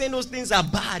 And I'm not saying those things are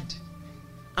bad.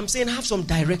 I'm saying have some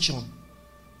direction.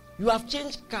 You have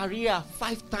changed career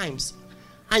 5 times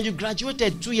and you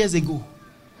graduated 2 years ago.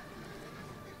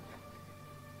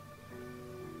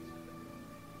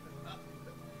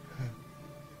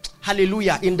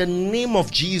 Hallelujah. In the name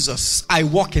of Jesus, I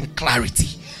walk in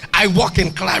clarity. I walk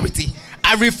in clarity.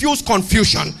 I refuse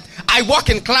confusion. I walk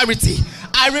in clarity.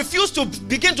 I refuse to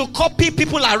begin to copy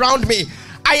people around me.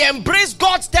 I embrace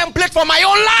God's template for my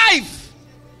own life.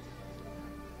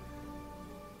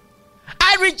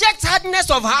 I reject hardness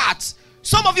of heart.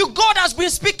 Some of you, God has been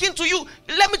speaking to you.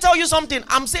 Let me tell you something.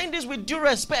 I'm saying this with due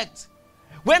respect.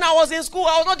 When I was in school,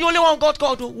 I was not the only one God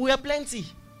called to. We were plenty.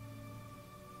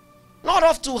 Not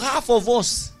up to half of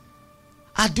us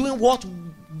are doing what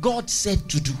God said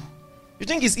to do. You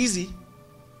think it's easy?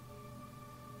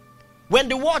 When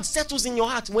the word settles in your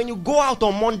heart, when you go out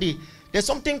on Monday, there's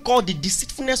something called the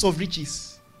deceitfulness of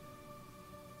riches.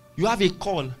 You have a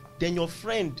call, then your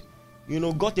friend,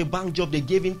 got a bank job, they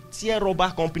gave him tier rubber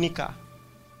company car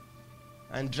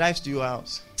and drives to your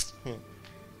house.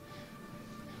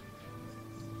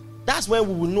 That's when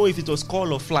we will know if it was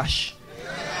call or flash.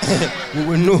 We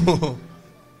will know.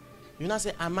 You now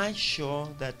say, am I sure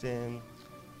that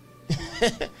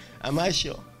am I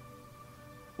sure?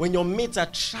 When your mates are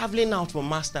traveling out for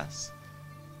masters,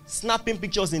 snapping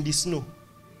pictures in the snow.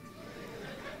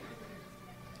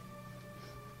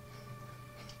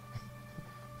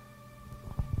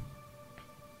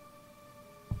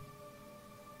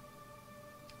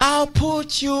 I'll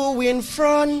put you in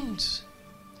front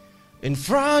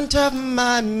of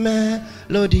my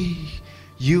melody.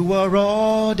 You are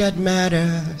all that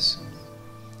matters.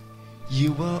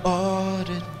 You are all that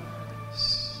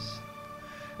matters.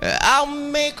 I'll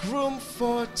make room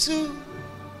for 2.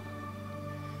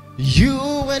 You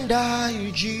and I,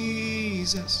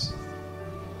 Jesus.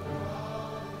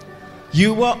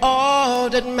 You are all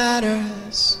that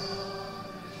matters.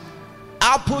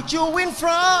 I'll put you in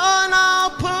front. I'll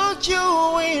put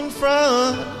you in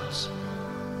front.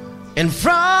 In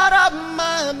front of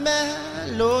my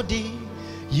melody.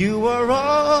 You are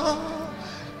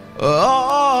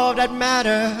all that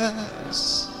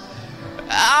matters.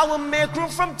 I will make room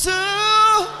from 2,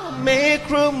 make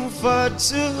room for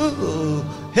 2.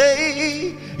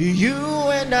 Hey, you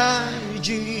and I,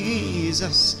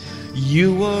 Jesus,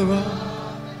 you are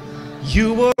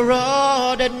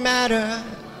all that matters.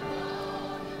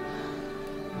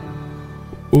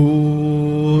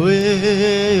 Oh,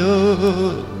 hey,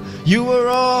 oh, you are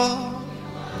all.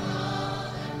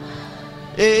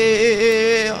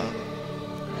 Hey,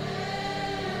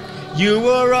 you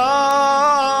are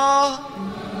all.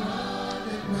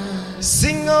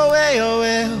 Sing away,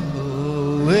 away,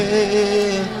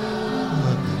 away.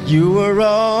 You are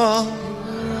all.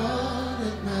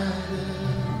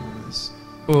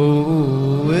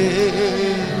 Away.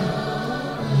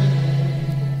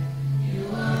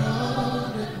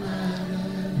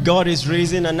 God is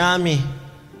raising an army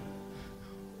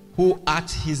who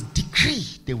at his decree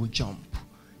they will jump.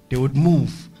 They would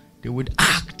move, they would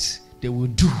act, they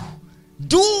would do.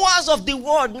 Doers of the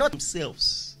word, not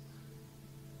themselves.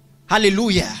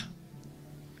 Hallelujah.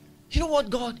 You know what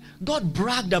God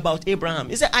bragged about Abraham.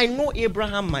 He said, I know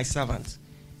Abraham, my servant.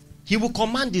 He will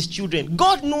command his children.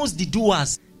 God knows the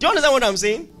doers. Do you understand what I'm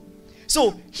saying?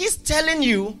 So he's telling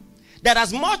you that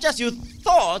as much as you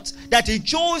thought that he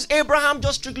chose Abraham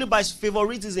just strictly by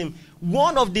favoritism,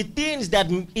 one of the things that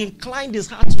inclined his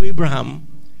heart to Abraham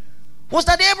was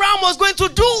that Abraham was going to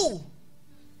do.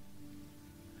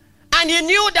 And he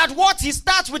knew that what he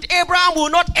starts with Abraham will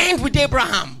not end with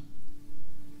Abraham.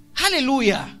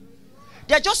 Hallelujah.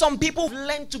 There are just some people who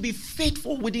learn to be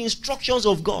faithful with the instructions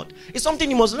of God. It's something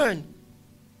you must learn.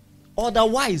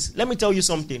 Otherwise, let me tell you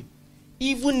something.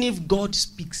 Even if God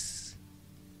speaks,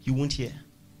 you won't hear.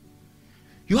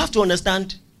 You have to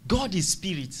understand, God is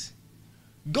spirit.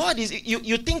 God is,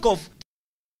 you think of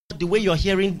the way you're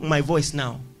hearing my voice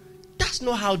now. That's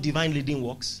not how divine leading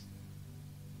works.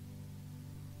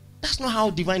 That's not how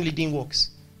divine leading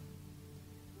works.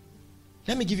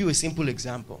 Let me give you a simple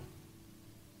example.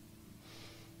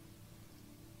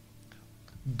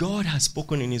 God has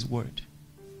spoken in his word.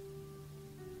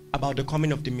 about the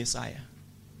coming of the Messiah.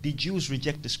 The Jews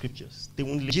reject the scriptures. They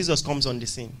won't. Jesus comes on the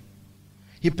scene.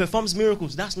 He performs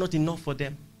miracles. That's not enough for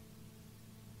them.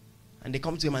 And they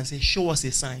come to him and say, show us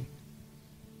a sign.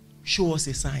 Show us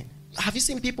a sign. Have you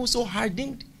seen people so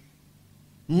hardened?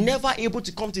 Never able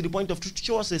to come to the point of truth.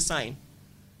 Show us a sign.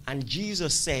 And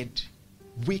Jesus said,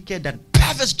 wicked and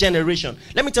perverse generation.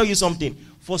 Let me tell you something.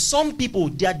 For some people,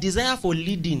 their desire for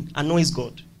leading annoys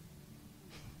God.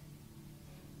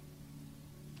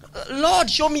 Lord,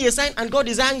 show me a sign, and God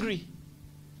is angry.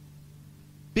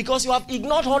 Because you have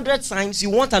ignored 100 signs, you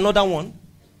want another one.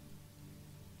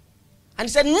 And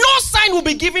he said, no sign will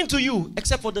be given to you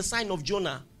except for the sign of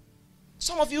Jonah.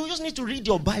 Some of you just need to read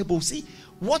your Bible. See,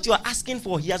 what you are asking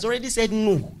for, he has already said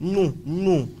no, no,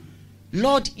 no.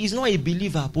 Lord is not a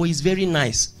believer, but he's very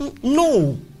nice.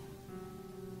 No.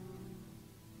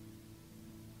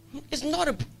 It's not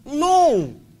a...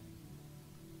 No.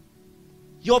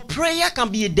 Your prayer can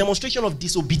be a demonstration of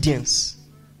disobedience.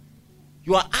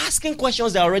 You are asking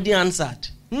questions that are already answered.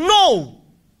 No.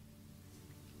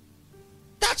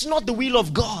 That's not the will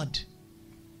of God.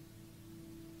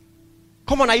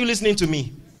 Come on, are you listening to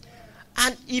me?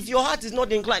 And if your heart is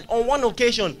not inclined, on one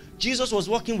occasion, Jesus was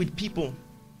walking with people.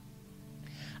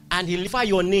 And he glorified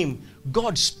your name.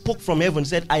 God spoke from heaven,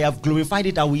 said, I have glorified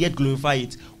it, I will yet glorify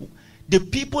it. The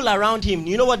people around him,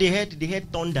 you know what they heard? They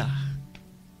heard thunder.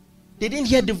 They didn't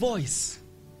hear the voice.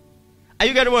 Are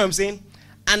you getting what I'm saying?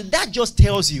 And that just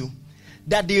tells you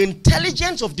that the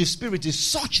intelligence of the Spirit is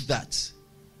such that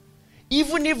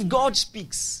even if God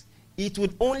speaks, it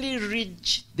would only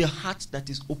reach the heart that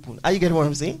is open. Are you getting what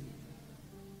I'm saying?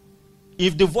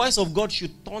 If the voice of God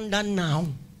should thunder now,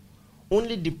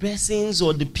 only the persons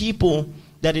or the people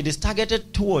that it is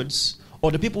targeted towards,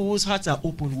 or the people whose hearts are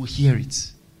open, will hear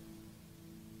it.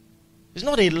 It's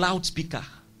not a loudspeaker.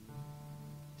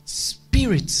 It's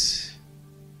spirit.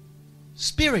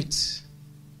 Spirit.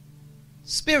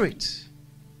 Spirit.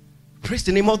 Praise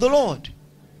the name of the Lord.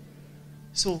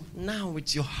 So now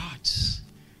it's your heart.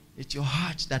 It's your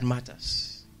heart that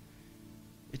matters.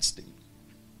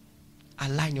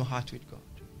 Align your heart with God.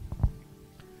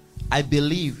 I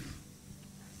believe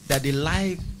that the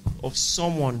life of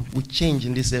someone will change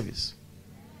in this service.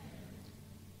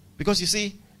 Because you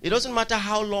see, it doesn't matter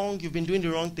how long you've been doing the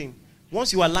wrong thing.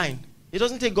 Once you align, it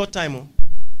doesn't take God time. Oh.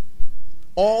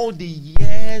 All the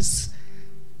years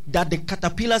that the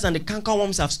caterpillars and the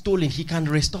cankerworms have stolen, he can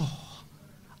restore.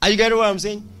 Are you getting what I'm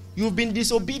saying? You've been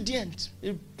disobedient.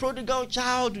 A prodigal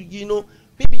child,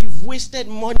 maybe you've wasted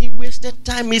money, wasted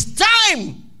time. It's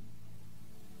time.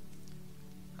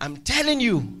 I'm telling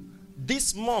you,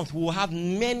 this month we'll have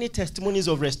many testimonies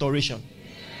of restoration.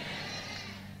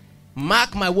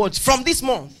 Mark my words. From this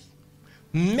month,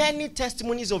 many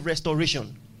testimonies of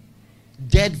restoration.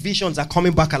 Dead visions are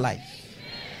coming back alive.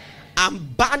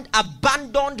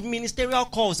 Abandoned ministerial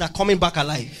calls are coming back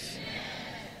alive.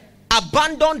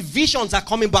 Abandoned visions are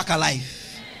coming back alive.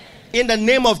 In the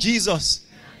name of Jesus.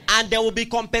 And there will be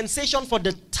compensation for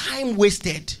the time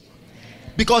wasted.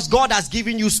 Because God has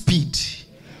given you speed.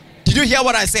 Did you hear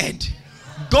what I said?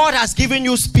 God has given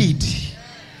you speed.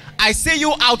 I say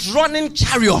you outrunning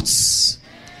chariots.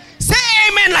 Say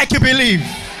amen like you believe.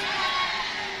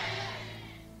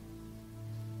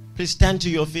 Please stand to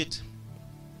your feet.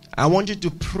 I want you to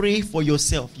pray for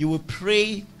yourself. You will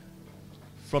pray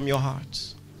from your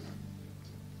heart.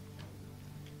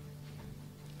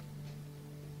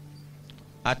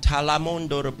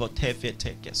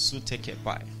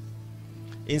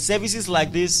 In services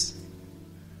like this,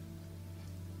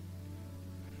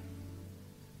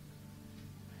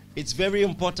 it's very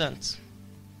important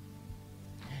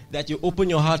that you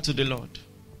open your heart to the Lord.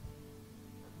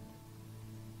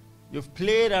 You've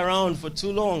played around for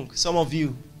too long, some of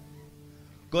you.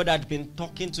 God had been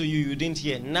talking to you, you didn't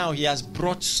hear. Now he has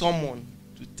brought someone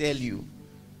to tell you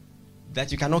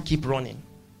that you cannot keep running.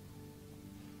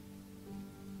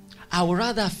 I would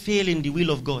rather fail in the will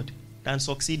of God than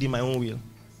succeed in my own will.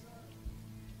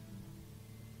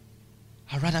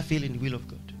 I'd rather fail in the will of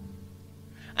God.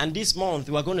 And this month,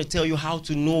 we are going to tell you how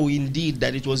to know indeed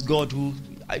that it was God who,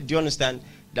 do you understand?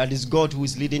 That is God who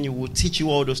is leading you, will teach you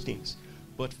all those things.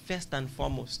 But first and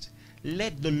foremost,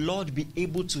 let the Lord be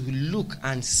able to look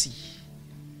and see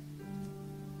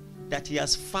that he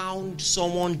has found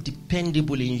someone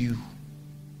dependable in you.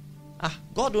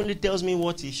 God only tells me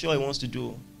what he's sure he wants to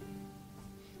do.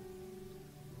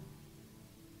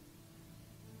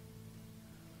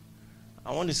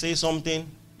 I want to say something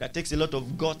that takes a lot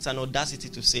of guts and audacity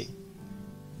to say.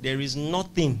 There is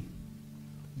nothing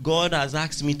God has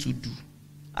asked me to do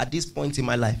at this point in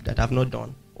my life that I have not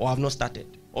done, or have not started,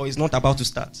 or is not about to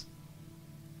start.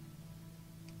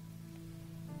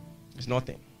 It's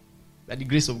nothing. By the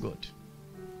grace of God.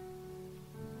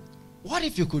 What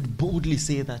if you could boldly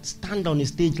say that? Stand on a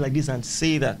stage like this and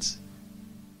say that.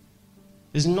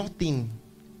 There's nothing.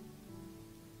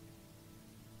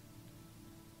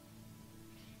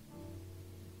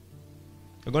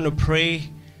 You're going to pray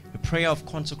a prayer of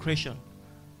consecration.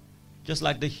 Just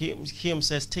like the hymn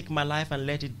says, take my life and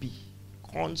let it be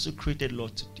consecrated,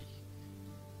 Lord, to thee.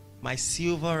 My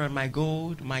silver and my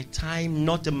gold, my time,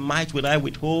 not a mite will I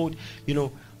withhold. You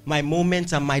know, my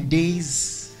moments and my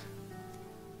days.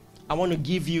 I want to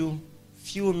give you a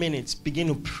few minutes. Begin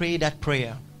to pray that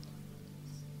prayer.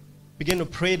 Begin to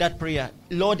pray that prayer.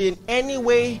 Lord, in any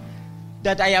way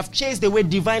that I have chased away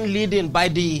divine leading by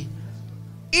the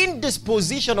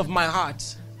indisposition of my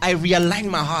heart, I realign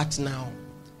my heart now.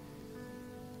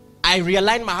 I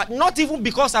realign my heart, not even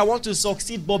because I want to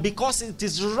succeed, but because it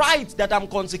is right that I'm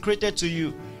consecrated to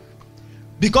you.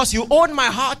 Because you own my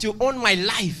heart, you own my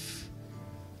life.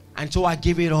 And so I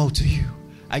give it all to you.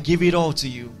 I give it all to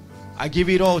you. I give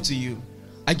it all to you.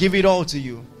 I give it all to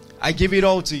you. I give it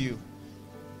all to you.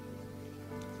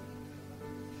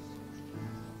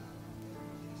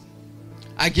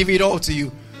 I give it all to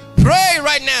you. Pray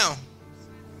right now.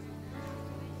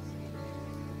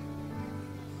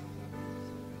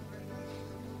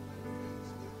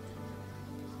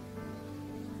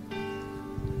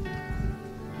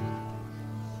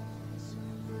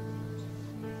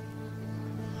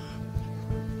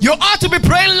 You ought to be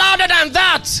praying louder than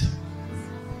that.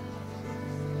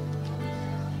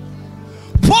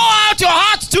 Pour out your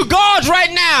heart to God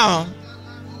right now.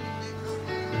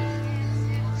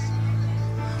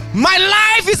 My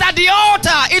life is at the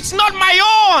altar. It's not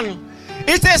my own.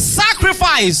 It's a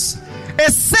sacrifice. A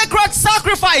sacred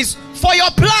sacrifice for your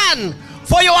plan,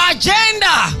 for your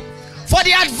agenda, for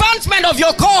the advancement of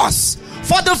your cause,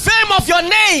 for the fame of your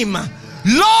name.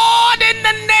 Lord, in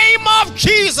the name of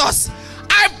Jesus,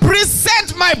 I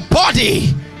present my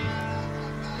body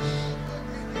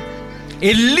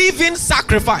a living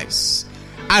sacrifice.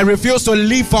 I refuse to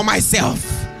live for myself.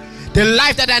 The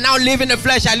life that I now live in the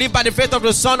flesh, I live by the faith of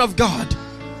the Son of God,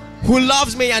 who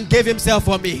loves me and gave himself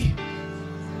for me.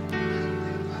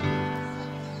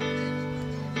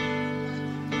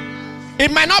 It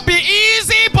might not be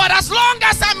easy, but as long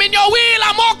as I'm in your will,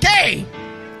 I'm okay.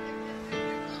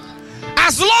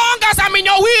 As long as I'm in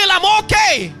your will, I'm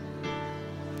okay.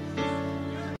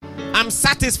 I'm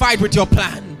satisfied with your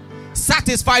plan,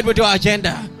 satisfied with your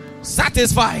agenda,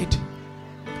 satisfied.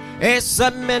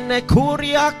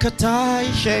 Esemenekuria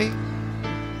kataishe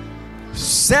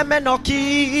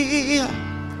semenoki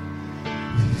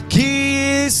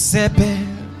kisebe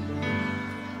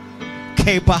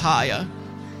kepahaya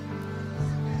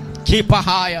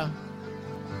kepahaya.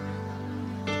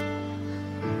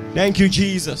 Thank you,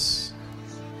 Jesus.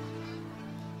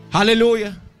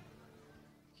 Hallelujah.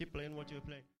 Keep playing what you're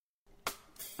playing.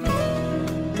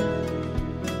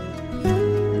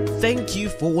 Thank you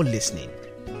for listening.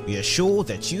 We are sure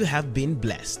that you have been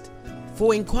blessed.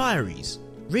 For inquiries,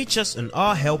 reach us on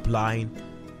our helpline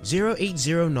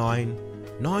 0809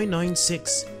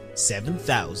 996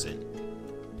 7000.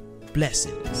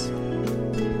 Blessings.